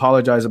I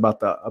apologize about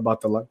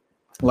the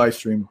live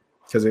stream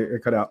because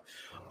it cut out.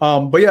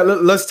 But yeah,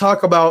 let's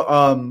talk about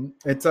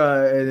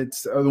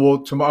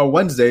tomorrow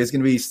Wednesday is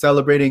going to be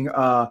celebrating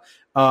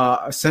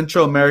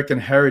Central American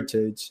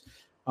heritage.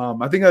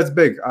 I think that's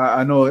big.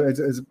 I know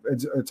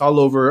it's all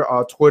over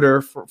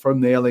Twitter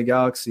from the LA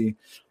Galaxy.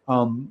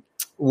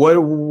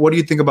 What do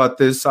you think about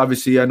this?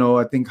 Obviously,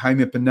 I think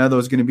Jaime Pinedo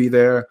is going to be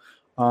there.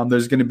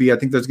 There's going to be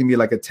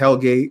like a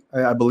tailgate,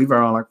 I believe,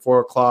 around like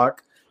 4:00.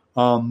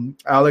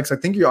 Alex, I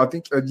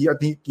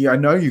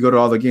know you go to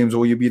all the games.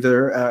 Will you be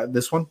there at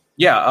this one?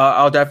 Yeah,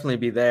 I'll definitely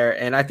be there,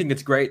 and I think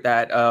it's great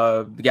that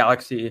the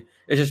Galaxy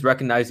is just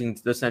recognizing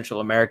the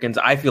Central Americans.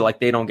 I feel like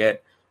they don't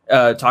get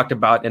talked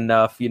about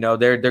enough.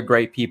 They're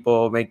great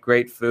people, make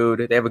great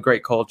food, they have a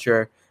great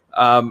culture.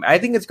 I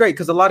think it's great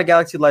because a lot of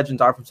Galaxy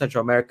legends are from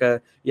Central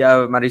America.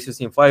 Yeah, Mauricio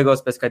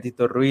Cienfuegos,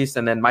 Pescadito Ruiz,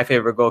 and then my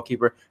favorite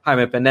goalkeeper,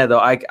 Jaime Pinedo.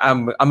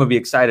 I'm gonna be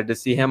excited to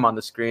see him on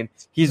the screen.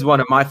 He's one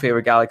of my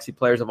favorite Galaxy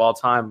players of all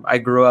time. I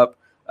grew up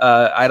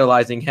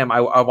idolizing him.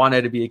 I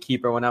wanted to be a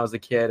keeper when I was a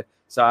kid,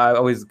 so I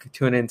always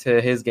tune into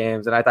his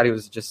games, and I thought he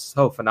was just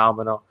so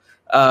phenomenal.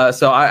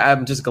 So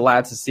I'm just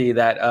glad to see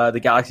that the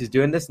Galaxy is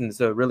doing this, and it's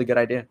a really good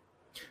idea.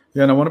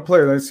 Yeah, and I want to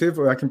play. Let's see if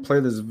I can play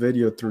this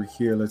video through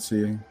here. Let's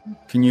see.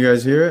 Can you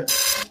guys hear it?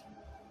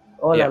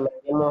 Hola, me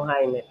llamo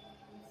Jaime.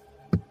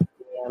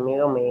 Mi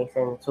amigo me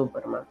dicen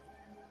Superman.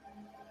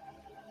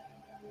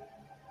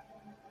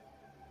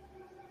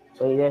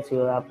 Soy de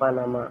Ciudad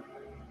Panamá,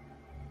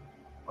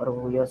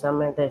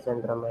 orgullosamente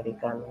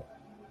centroamericano.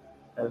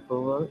 El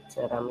fútbol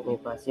será mi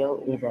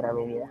pasión y será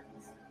mi vida.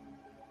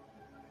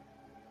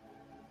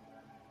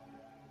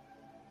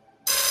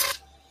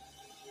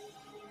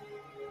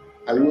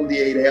 Algún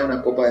día iré a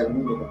una Copa del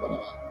Mundo con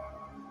Panamá.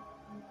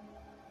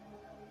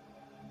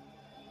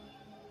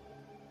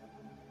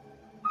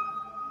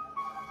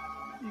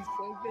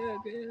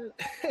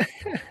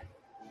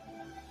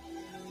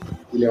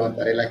 Y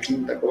levantaré la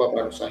 5ª Copa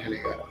para Los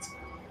Ángeles Galaxy.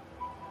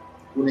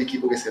 Un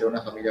equipo que será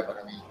una familia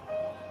para mí.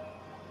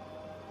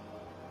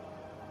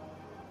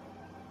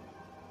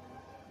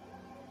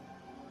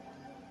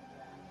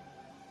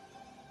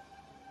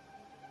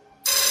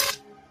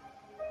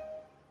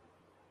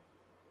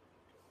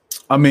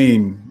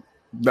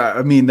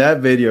 That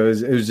video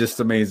is just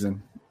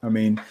amazing.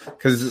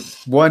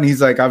 Because one,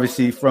 he's like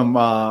obviously from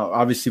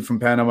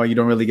Panama. You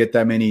don't really get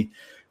that many,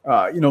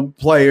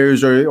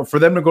 players, or for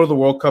them to go to the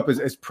World Cup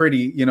is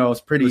pretty,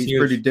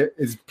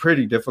 it's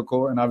pretty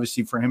difficult. And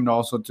obviously for him to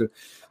also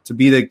to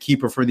be the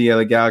keeper for the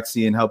LA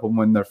Galaxy and help them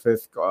win their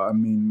fifth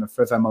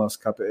MLS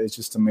Cup is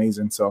just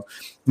amazing. So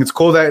it's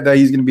cool that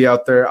he's going to be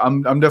out there.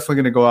 I'm definitely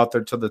going to go out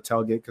there to the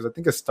tailgate because I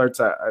think it starts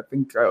at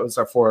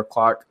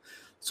 4:00.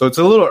 So it's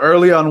a little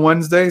early on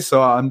Wednesday,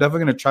 so I'm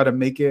definitely going to try to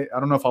make it. I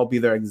don't know if I'll be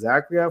there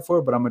exactly at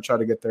 4, but I'm going to try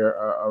to get there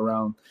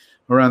around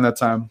around that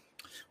time.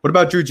 What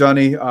about you,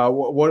 Johnny?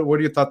 What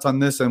are your thoughts on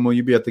this? And will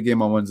you be at the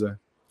game on Wednesday?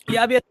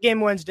 Yeah, I'll be at the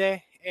game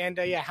Wednesday. And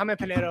Jaime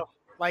Pinero,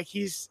 like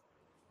he's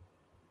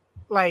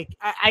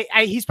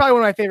he's probably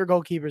one of my favorite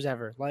goalkeepers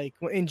ever, like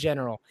in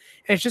general.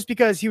 And it's just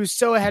because he was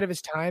so ahead of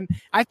his time.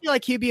 I feel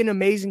like he'd be an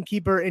amazing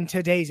keeper in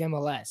today's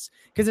MLS,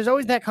 because there's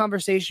always that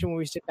conversation when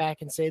we sit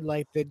back and say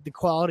like the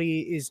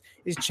quality is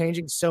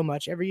changing so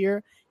much every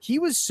year. He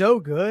was so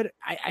good.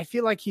 I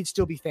feel like he'd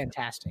still be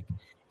fantastic.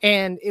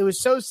 And it was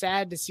so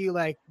sad to see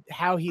like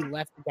how he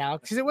left the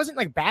Galaxy, because it wasn't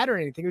like bad or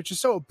anything. It was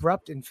just so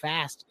abrupt and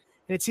fast.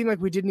 And it seemed like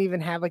we didn't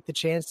even have like the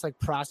chance to like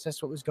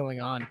process what was going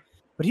on.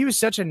 But he was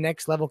such a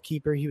next level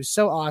keeper. He was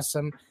so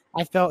awesome.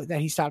 I felt that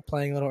he stopped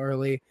playing a little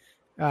early.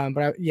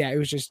 It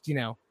was just,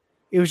 it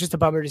was just a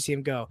bummer to see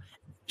him go.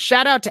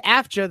 Shout out to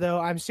AFJA though.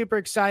 I'm super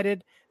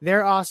excited.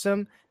 They're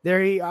awesome.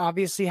 They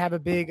obviously have a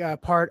big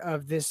part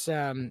of this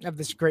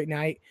great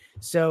night.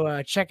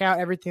 So check out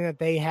everything that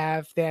they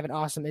have. They have an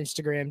awesome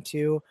Instagram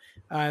too.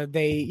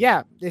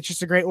 It's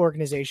just a great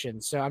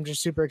organization. So I'm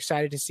just super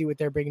excited to see what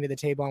they're bringing to the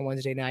table on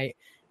Wednesday night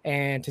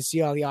and to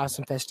see all the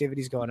awesome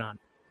festivities going on.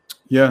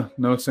 Yeah,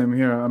 no, same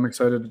here. I'm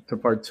excited to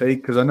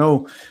partake because I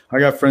know I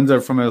got friends that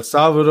are from El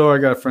Salvador. I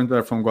got friends that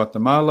are from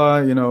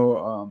Guatemala.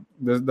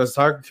 The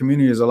soccer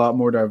community is a lot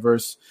more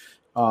diverse,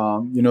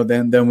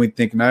 than we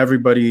think. Not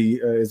everybody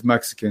is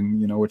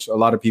Mexican, which a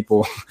lot of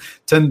people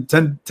tend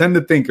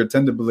to think or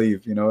tend to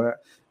believe.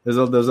 There's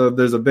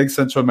a big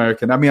Central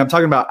American. I mean, I'm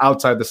talking about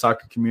outside the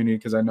soccer community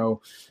because I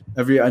know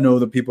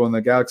the people in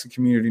the Galaxy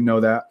community know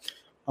that.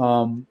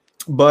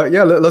 But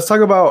yeah, let's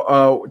talk about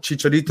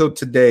Chicharito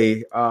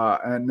today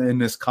and in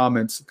his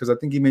comments, because I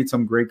think he made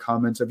some great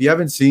comments. If you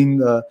haven't seen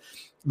the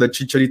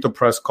Chicharito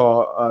press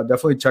call,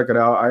 definitely check it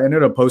out. I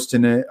ended up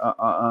posting it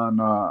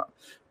on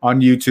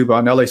YouTube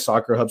on LA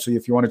Soccer Hub. So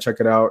if you want to check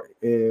it out,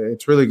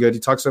 it's really good. He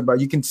talks about,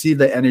 you can see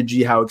the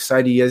energy, how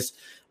excited he is.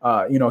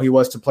 He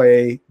was to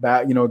play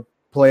back,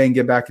 play and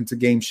get back into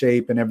game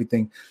shape and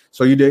everything.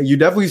 So you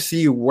definitely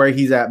see where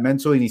he's at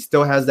mentally, and he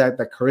still has that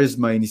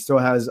charisma, and he still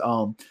has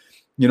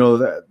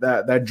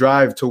that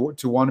drive to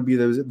want to be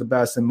the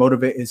best and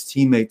motivate his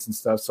teammates and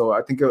stuff. So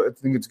I think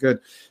it's good.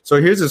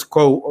 So here's his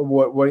quote.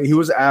 What he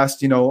was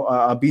asked,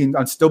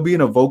 on still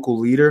being a vocal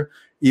leader,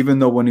 even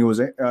though when he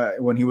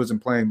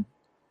wasn't playing.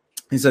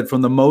 He said,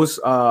 from the most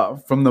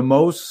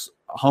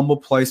humble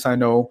place I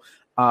know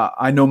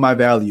my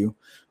value.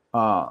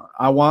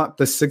 I want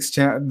the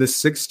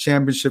sixth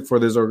championship for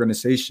this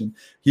organization.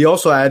 He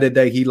also added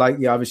that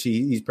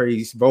he's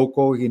pretty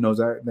vocal. He knows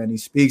that, then he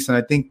speaks. And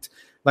I think,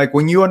 like,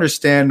 when you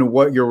understand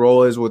what your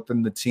role is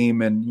within the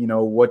team, and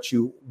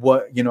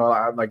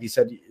like he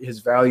said, his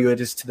value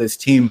it is to this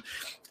team,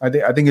 I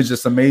think it's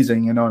just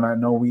amazing, and I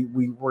know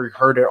we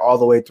heard it all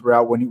the way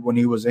throughout when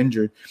he was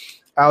injured.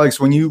 Alex,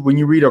 when you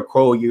read a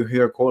quote, you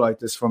hear a quote like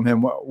this from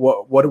him,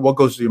 what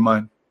goes through your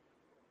mind?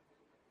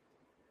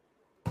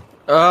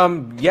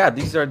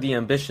 These are the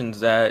ambitions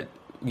that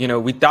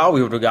we thought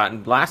we would have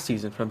gotten last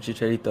season from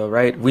Chicharito,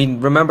 right? We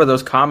remember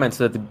those comments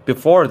that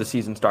before the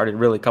season started,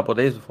 really a couple of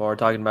days before,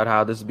 talking about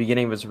how this is the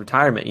beginning of his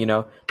retirement.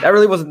 That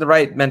really wasn't the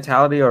right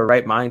mentality or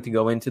right mind to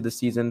go into the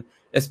season,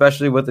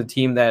 especially with a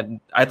team that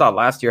I thought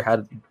last year had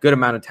a good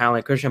amount of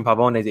talent. Christian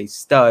Pavón is a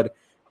stud.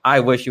 I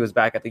wish he was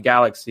back at the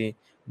Galaxy.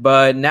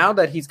 But now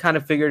that he's kind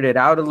of figured it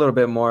out a little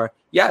bit more,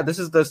 this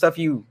is the stuff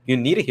you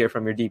need to hear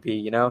from your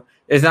DP,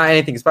 It's not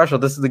anything special.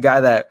 This is the guy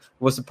that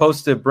was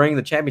supposed to bring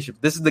the championship.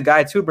 This is the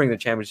guy to bring the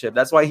championship.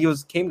 That's why he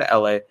came to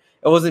LA. It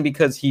wasn't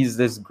because he's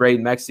this great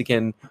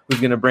Mexican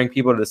who's going to bring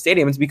people to the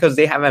stadium. It's because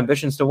they have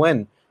ambitions to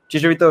win.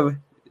 Chicharito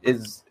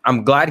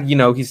I'm glad,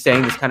 he's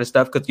saying this kind of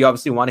stuff, because you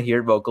obviously want to hear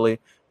it vocally.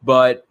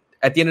 But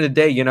at the end of the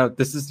day,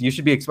 you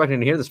should be expecting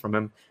to hear this from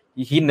him.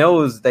 He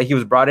knows that he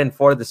was brought in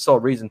for the sole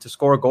reason, to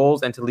score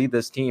goals and to lead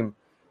this team.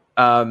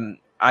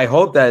 I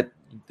hope that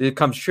it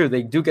comes true.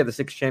 They do get the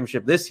sixth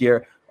championship this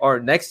year or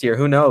next year.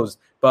 Who knows?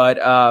 But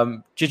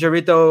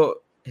Chicharito,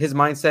 his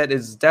mindset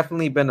has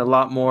definitely been a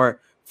lot more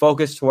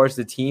focused towards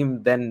the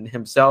team than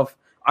himself.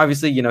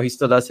 Obviously, he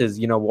still does his,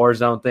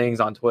 Warzone things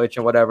on Twitch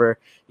and whatever,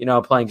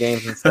 playing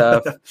games and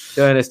stuff,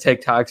 doing his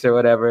TikToks or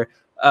whatever.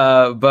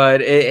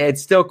 But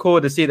it's still cool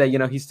to see that,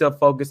 he's still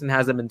focused and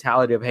has a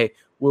mentality of, hey,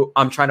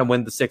 I'm trying to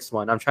win the sixth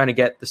one. I'm trying to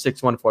get the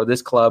sixth one for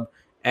this club.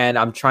 And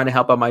I'm trying to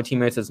help out my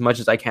teammates as much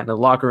as I can in the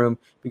locker room,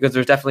 because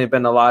there's definitely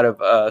been a lot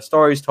of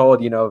stories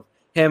told, of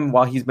him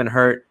while he's been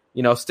hurt,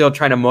 still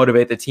trying to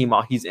motivate the team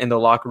while he's in the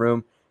locker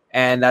room.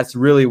 And that's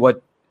really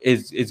what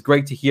is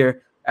great to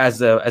hear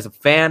as a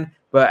fan.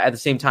 But at the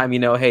same time,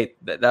 hey,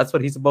 that's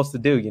what he's supposed to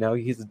do.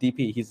 He's the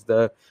DP. He's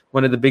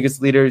one of the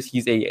biggest leaders.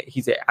 He's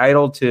a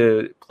idol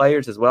to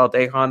players as well.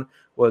 Dejan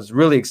was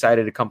really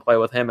excited to come play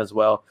with him as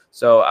well.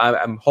 So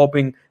I'm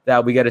hoping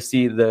that we get to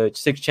see the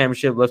sixth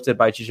championship lifted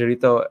by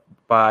Chicharito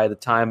by the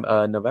time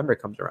November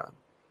comes around.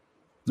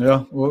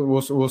 Yeah,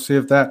 we'll see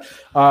if that.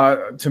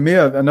 To me,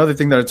 another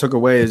thing that I took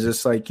away is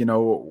just like,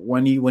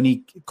 when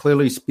he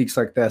clearly speaks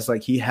like this,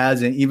 like he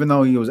hasn't, even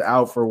though he was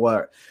out for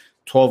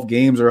 12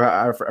 games, or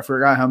I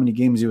forgot how many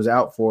games he was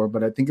out for,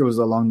 but I think it was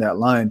along that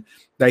line,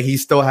 that he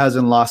still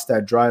hasn't lost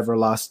that drive or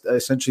lost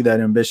essentially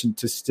that ambition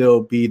to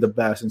still be the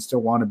best and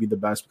still want to be the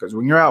best. Because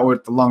when you're out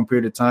with a long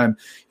period of time,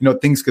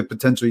 things could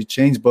potentially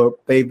change, but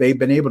they've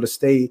been able to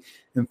stay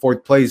in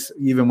fourth place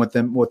even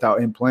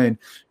without him playing.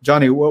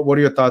 Johnny, what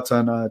are your thoughts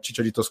on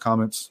Chicharito's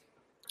comments?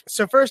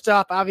 So first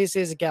off,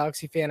 obviously as a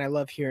Galaxy fan, I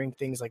love hearing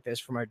things like this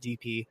from our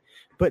DP.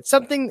 But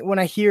when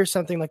I hear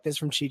something like this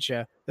from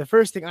Chicha, the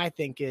first thing I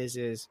think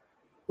is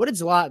what did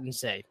Zlatan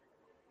say?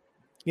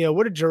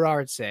 What did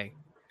Gerrard say?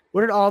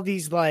 What did all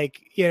these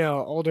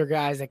older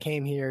guys that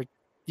came here,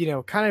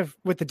 kind of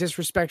with the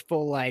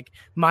disrespectful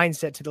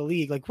mindset to the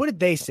league? What did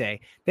they say?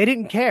 They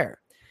didn't care.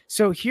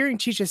 So hearing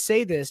Chicha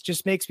say this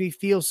just makes me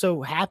feel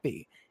so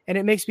happy. And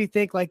it makes me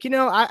think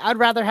I'd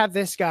rather have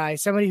this guy,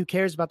 somebody who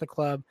cares about the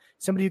club,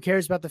 somebody who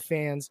cares about the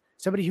fans,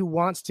 somebody who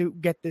wants to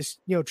get this,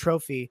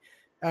 trophy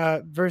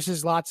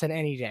versus Zlatan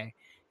any day.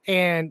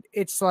 And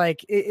it's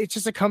it's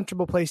just a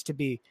comfortable place to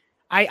be.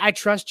 I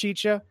trust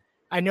Chicha.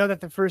 I know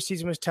that the first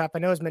season was tough. I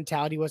know his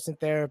mentality wasn't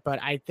there,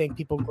 but I think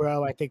people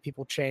grow. I think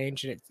people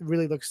change, and it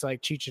really looks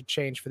like Chicha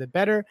changed for the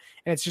better.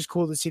 And it's just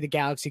cool to see the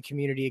Galaxy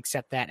community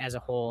accept that as a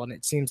whole. And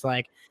it seems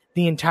like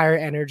the entire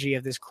energy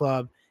of this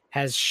club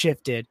has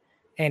shifted,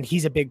 and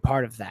he's a big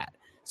part of that.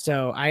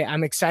 So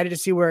I'm excited to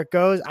see where it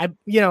goes.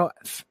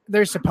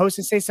 They're supposed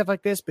to say stuff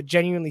like this, but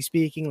genuinely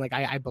speaking,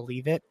 I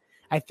believe it.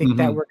 I think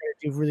that we're going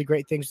to do really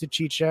great things with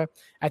Chicha.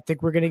 I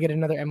think we're going to get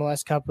another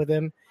MLS Cup with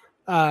him.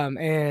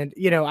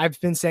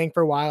 I've been saying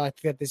for a while, I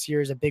think that this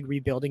year is a big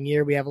rebuilding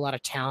year. We have a lot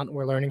of talent.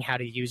 We're learning how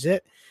to use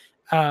it.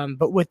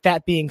 But with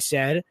that being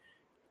said,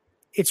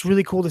 it's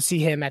really cool to see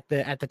him at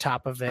the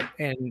top of it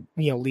and,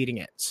 leading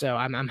it. So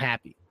I'm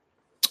happy.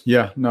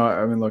 Yeah, no,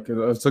 I mean, look,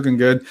 it's looking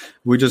good.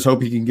 We just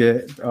hope he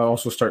can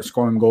also start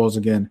scoring goals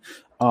again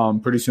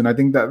pretty soon. I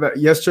think that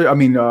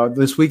yesterday,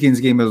 this weekend's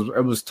game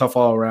it was tough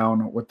all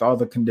around with all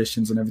the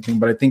conditions and everything.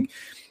 But I think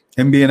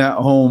him being at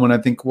home, and I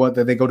think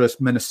they go to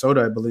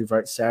Minnesota, I believe,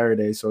 right,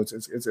 Saturday. So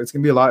it's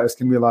gonna be a lot. It's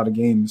gonna be a lot of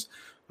games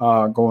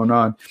going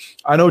on.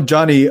 I know,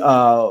 Johnny.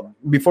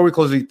 Before we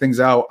close things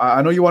out,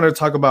 I know you wanted to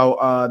talk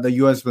about the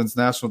U.S. men's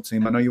national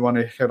team. I know you want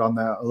to hit on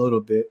that a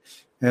little bit.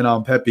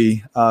 And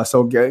Pepe,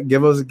 so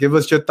give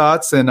us your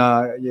thoughts and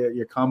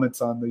your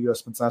comments on the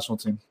U.S. men's national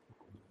team.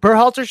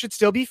 Berhalter should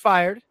still be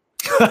fired.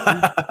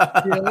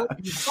 Still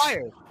be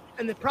fired.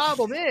 And the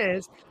problem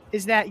is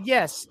that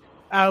yes,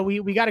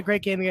 we got a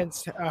great game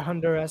against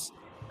Honduras.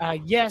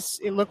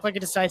 Yes, it looked like a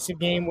decisive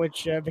game,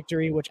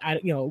 victory, which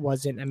it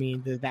wasn't. I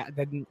mean,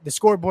 the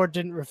scoreboard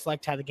didn't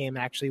reflect how the game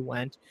actually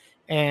went,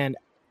 and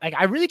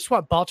I really just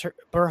want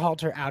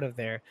Berhalter out of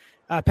there.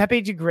 Pepe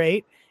did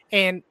great.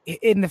 And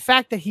in the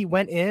fact that he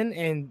went in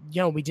and,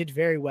 we did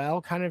very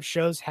well kind of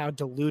shows how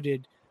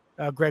diluted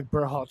Greg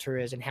Berhalter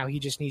is and how he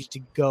just needs to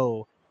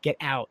get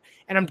out.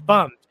 And I'm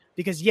bummed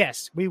because,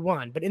 yes, we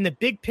won. But in the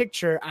big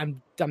picture,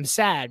 I'm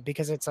sad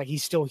because it's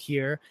he's still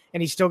here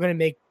and he's still going to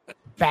make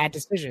bad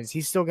decisions.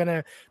 He's still going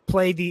to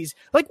play these.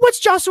 What's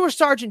Joshua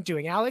Sargent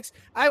doing, Alex?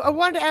 I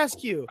wanted to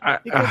ask you.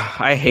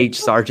 I hate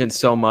Sargent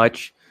so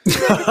much.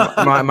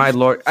 my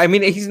lord. I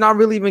mean, he's not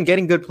really even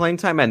getting good playing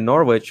time at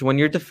Norwich. When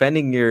you're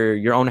defending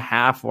your own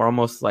half or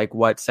almost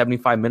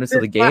 75 minutes of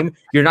the game,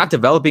 you're not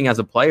developing as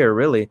a player,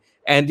 really.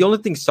 And the only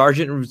thing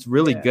Sargent was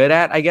really good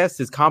at, I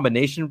guess, is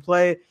combination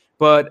play.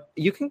 But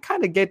you can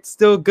kind of get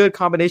still good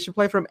combination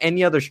play from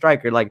any other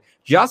striker.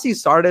 Gyasi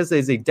Zardes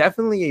is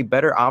definitely a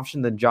better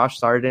option than Josh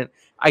Sargent.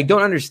 I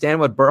don't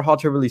understand what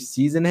Berhalter really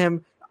sees in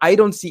him. I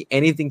don't see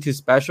anything too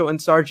special in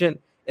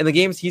Sargent. In the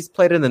games he's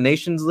played in the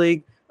Nations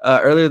League,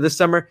 earlier this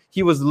summer,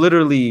 he was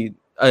literally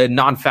a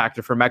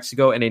non-factor for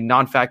Mexico and a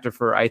non-factor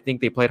for, I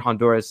think they played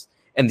Honduras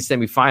in the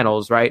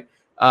semifinals, right?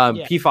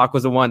 Pifak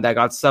was the one that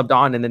got subbed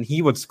on, and then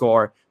he would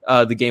score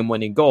the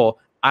game-winning goal.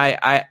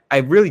 I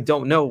really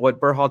don't know what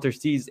Berhalter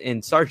sees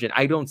in Sargent.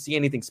 I don't see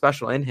anything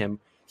special in him.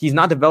 He's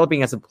not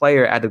developing as a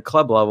player at the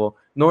club level,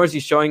 nor is he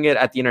showing it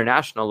at the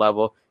international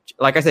level.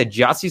 Like I said,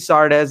 Gyasi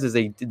Zardes is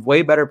a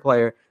way better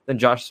player than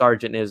Josh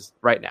Sargent is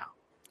right now.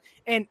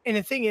 And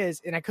the thing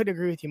is, and I couldn't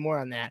agree with you more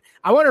on that,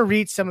 I want to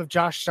read some of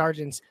Josh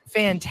Sargent's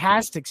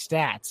fantastic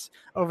stats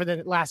over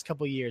the last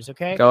couple of years,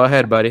 okay? Go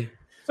ahead, buddy.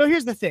 So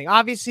here's the thing.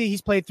 Obviously,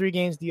 he's played 3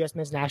 games with the U.S.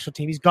 men's national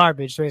team. He's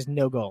garbage, so he has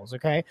no goals,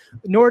 okay?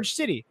 Norwich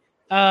City,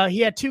 he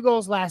had 2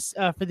 goals last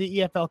for the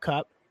EFL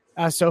Cup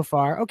so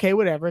far. Okay,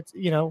 whatever. It's,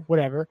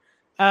 whatever.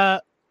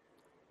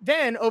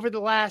 Then over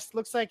the last,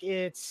 looks like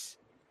it's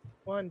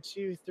 1,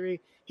 2, 3.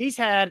 He's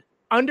had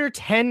under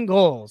 10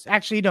 goals.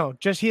 Actually, no,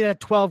 he had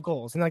 12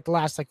 goals in the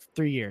last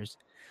 3 years.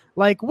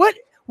 What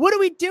are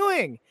we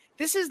doing?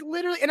 This is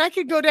literally, and I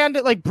could go down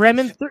to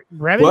Bremen.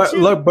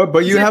 Look,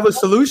 but you have a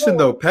solution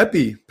though.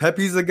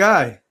 Pepe's the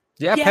guy.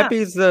 Yeah,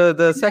 Pepe's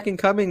the second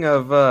coming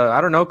of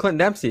Clint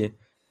Dempsey.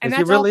 And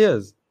he really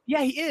is.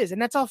 Yeah, he is,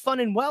 and that's all fun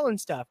and well and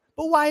stuff.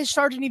 But why is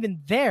Sargent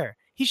even there?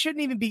 He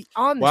shouldn't even be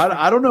on this. Well,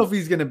 I don't know if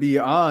he's going to be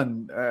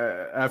on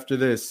after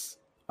this.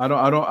 I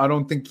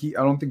don't think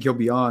he'll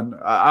be on.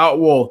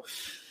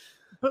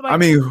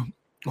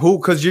 Who?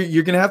 Because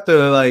you're gonna have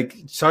to like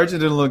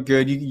Sargent didn't look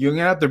good. You're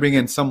gonna have to bring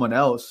in someone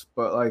else.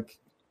 But like,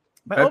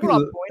 My Pepe overall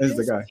point is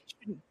the guy. he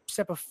shouldn't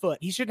step a foot.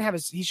 He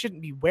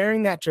shouldn't be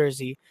wearing that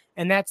jersey.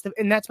 And that's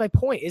my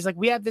point. Is like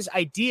we have this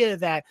idea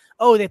that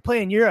they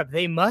play in Europe,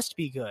 they must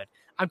be good.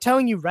 I'm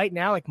telling you right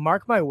now, like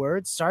mark my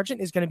words,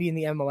 Sargent is going to be in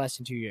the MLS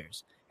in 2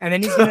 years, and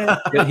then he's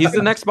gonna. He's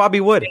the next Bobby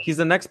Wood. He's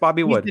the next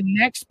Bobby Wood. The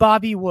next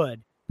Bobby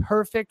Wood.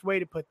 Perfect way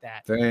to put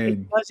that.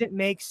 Dang.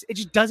 It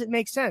just doesn't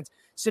make sense.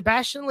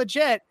 Sebastian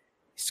Lletget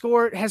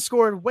has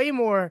scored way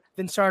more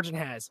than Sargent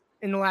has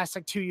in the last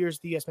 2 years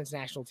of the U.S. men's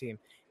national team.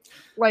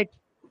 Like.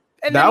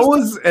 That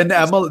was an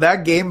MLS.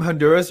 That game,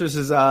 Honduras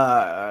versus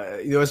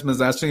U.S. men's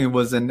national team,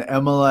 was an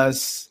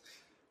MLS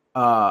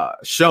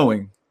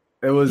showing.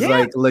 It was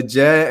like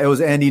legit. It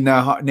was Andy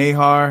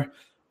Nahar.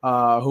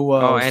 Who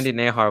else? Oh, Andy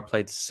Nahar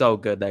played so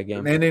good that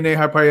game. Andy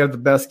Nahar probably had the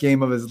best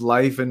game of his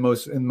life in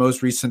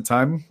most recent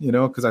time.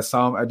 Because I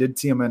saw him. I did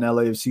see him in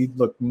LAFC.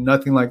 Looked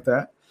nothing like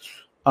that.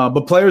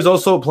 But players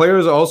also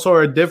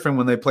are different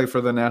when they play for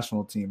the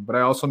national team. But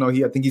I also know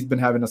I think he's been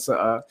having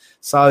a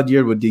solid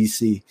year with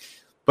DC.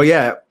 But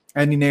yeah.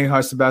 Andy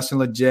Nahar, Sebastian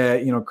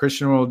Lletget,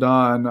 Christian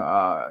Roldan,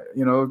 I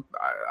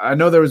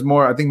know there was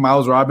more. I think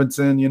Miles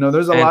Robinson,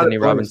 there's a lot of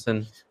players.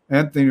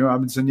 Anthony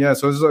Robinson, yeah.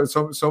 So there's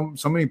so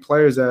many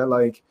players that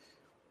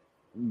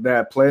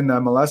played in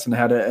the MLS and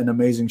had an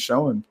amazing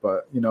showing.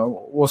 But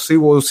we'll see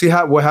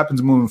what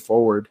happens moving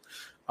forward.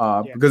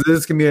 Because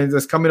this can be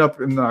it's coming up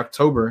in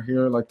October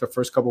here, like the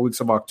first couple of weeks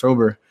of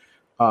October,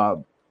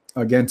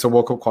 again to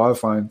World Cup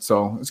qualifying.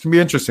 So it's gonna be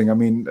interesting. I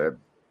mean.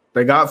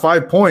 They got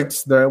 5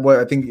 points.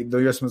 I think the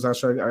U.S. men's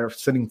national are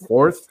sitting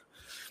fourth.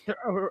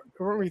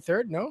 Weren't we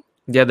third? No.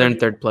 Yeah, they're in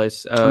third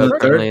place.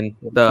 Currently in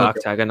the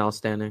octagonal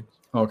standing.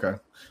 Okay.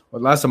 Well,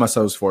 last time I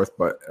saw was fourth,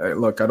 but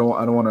look, I don't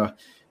want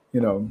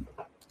to,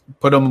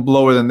 put them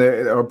lower than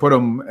or put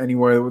them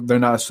anywhere they're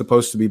not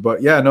supposed to be.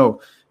 But yeah, no,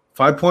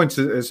 5 points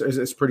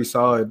is pretty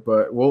solid.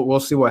 But we'll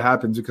see what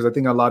happens because I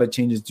think a lot of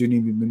changes do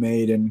need to be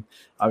made, and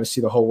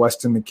obviously the whole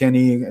Weston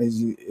McKennie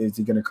is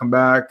he going to come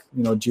back?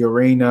 Gio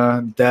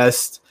Reyna,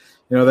 Dest.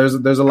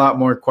 There's a lot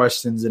more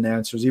questions and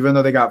answers. Even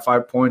though they got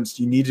 5 points,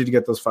 you needed to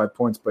get those 5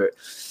 points, but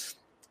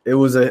it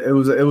was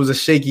a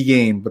shaky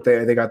game, but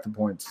they got the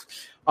points.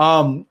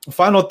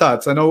 Final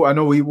thoughts. I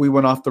know we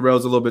went off the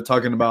rails a little bit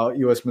talking about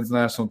U.S. men's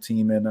national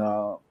team and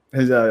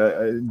his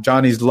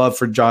Johnny's love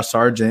for Josh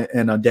Sargent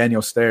and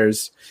Daniel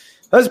Stairs.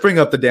 Let's bring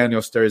up the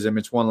Daniel Stairs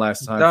image one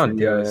last time. Don't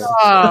do it.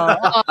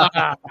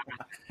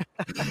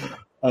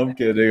 I'm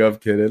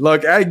kidding.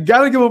 Look, I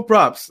gotta give him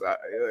props.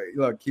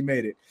 Look, he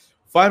made it.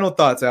 Final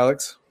thoughts,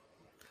 Alex.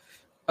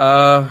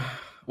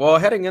 Well,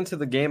 heading into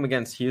the game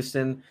against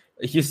Houston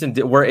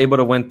were able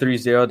to win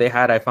 3-0. They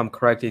had, if I'm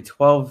correct, a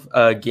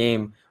 12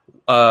 game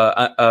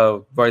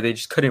where they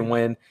just couldn't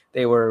win.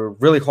 They were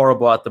really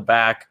horrible at the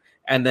back,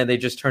 and then they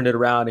just turned it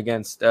around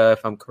against,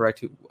 if I'm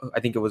correct, I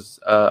think it was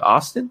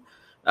Austin.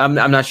 I'm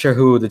not sure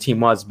who the team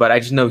was, but I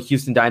just know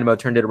Houston Dynamo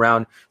turned it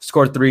around,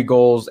 scored 3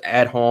 goals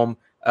at home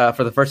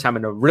for the first time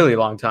in a really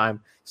long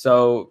time.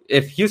 So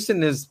if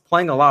Houston is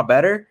playing a lot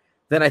better,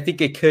 then I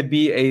think it could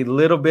be a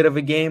little bit of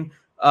a game.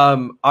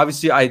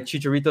 Obviously,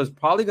 Chicharito is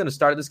probably going to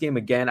start this game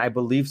again. I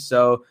believe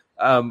so.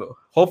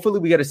 Hopefully,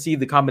 we get to see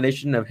the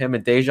combination of him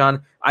and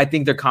Dejan. I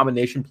think their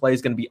combination play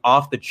is going to be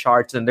off the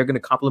charts, and they're going to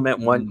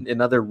complement one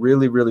another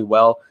really, really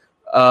well.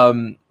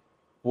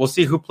 We'll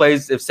see who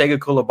plays. If Sega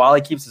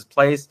Coulibaly keeps his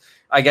place,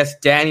 I guess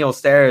Daniel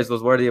Stairs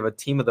was worthy of a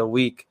team of the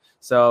week.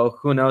 So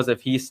who knows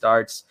if he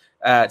starts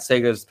at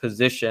Sega's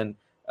position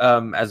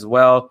as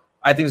well.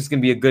 I think it's going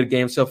to be a good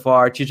game so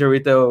far.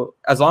 Chicharito,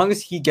 as long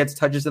as he gets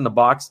touches in the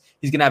box,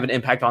 he's going to have an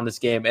impact on this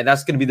game. And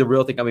that's going to be the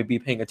real thing I'm going to be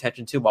paying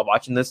attention to while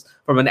watching this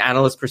from an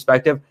analyst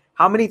perspective.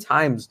 How many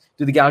times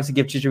do the Galaxy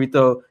give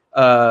Chicharito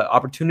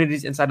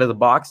opportunities inside of the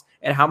box?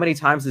 And how many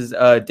times is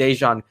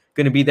Dejan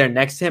going to be there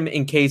next to him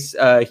in case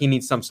he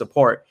needs some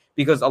support?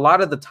 Because a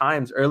lot of the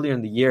times earlier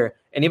in the year,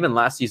 and even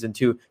last season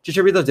too,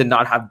 Chicharito did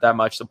not have that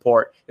much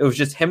support. It was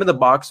just him in the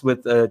box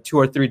with 2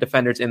 or 3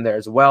 defenders in there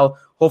as well.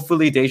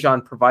 Hopefully,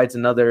 Dejan provides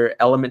another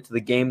element to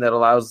the game that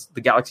allows the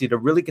Galaxy to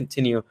really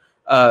continue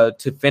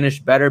to finish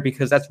better,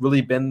 because that's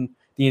really been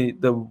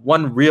the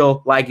one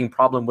real lagging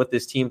problem with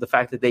this team, the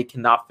fact that they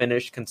cannot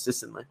finish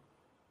consistently.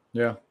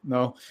 Yeah,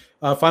 no.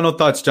 Final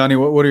thoughts, Johnny.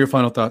 What are your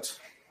final thoughts?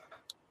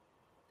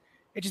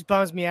 It just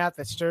bums me out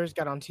that Stairs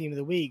got on Team of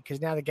the Week,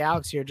 because now the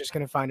Galaxy are just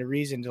going to find a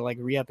reason to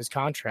re-up his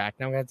contract.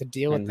 Now we have to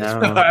deal with this.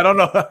 I don't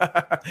know.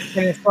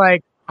 And it's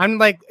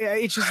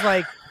it's just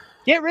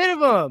get rid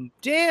of him.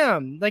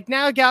 Damn.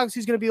 Now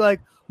Galaxy's going to be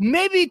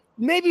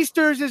maybe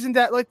Stairs isn't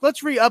that,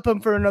 let's re-up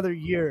him for another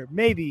year.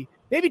 Maybe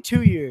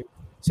 2 years.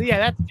 So yeah,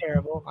 that's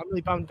terrible. I'm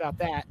really bummed about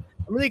that.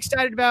 I'm really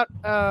excited about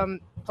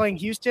playing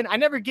Houston. I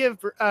never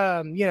give,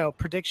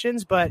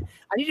 predictions, but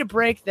I need to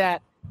break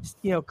that,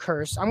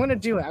 curse. I'm going to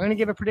do it. I'm going to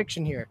give a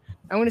prediction here.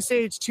 I'm going to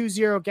say it's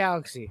 2-0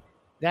 Galaxy.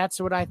 That's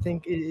what I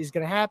think is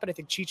going to happen. I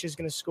think Chicha is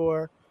going to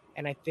score.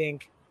 And I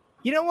think,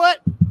 you know what?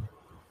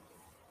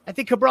 I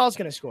think Cabral's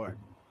going to score.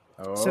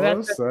 So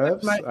that's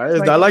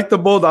I like the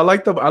bold. I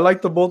like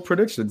the bold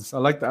predictions. I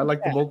like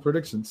the bold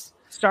predictions.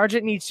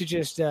 Sargent needs to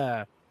just. We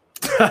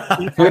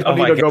don't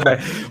need to go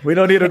back. We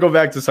don't need to go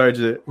back to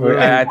Sargent.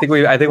 I think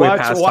we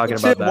passed talking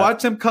about that.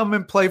 Watch him come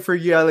and play for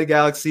LA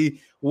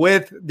Galaxy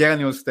with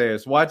Daniel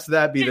Stairs. Watch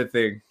that be the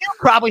thing. It'll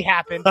probably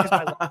happen.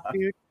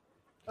 Dude.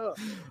 Oh,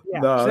 yeah.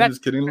 No, so I'm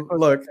just kidding.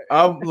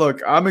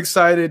 I'm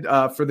excited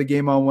for the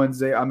game on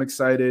Wednesday. I'm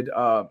excited,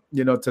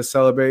 to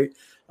celebrate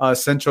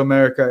Central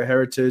America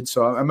Heritage.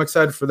 So I'm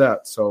excited for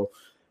that. So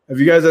if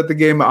you guys are at the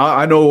game,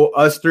 I know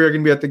us three are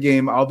going to be at the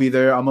game. I'll be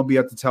there. I'm going to be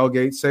at the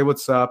tailgate. Say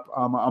what's up.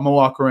 I'm going to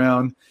walk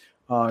around,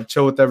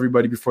 chill with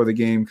everybody before the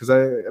game because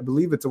I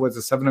believe it's a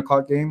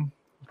 7:00 game.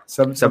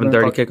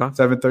 7:30 kickoff.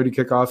 7:30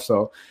 kickoff.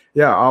 So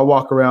yeah, I'll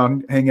walk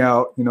around, hang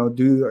out,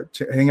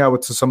 hang out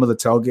with some of the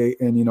tailgate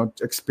and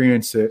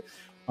experience it.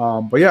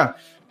 But yeah,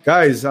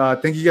 guys,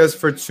 thank you guys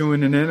for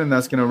tuning in, and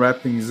that's gonna wrap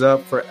things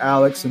up for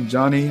Alex and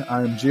Johnny.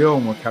 I'm Gio,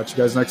 and we'll catch you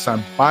guys next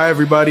time. Bye,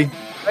 everybody.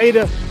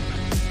 Later.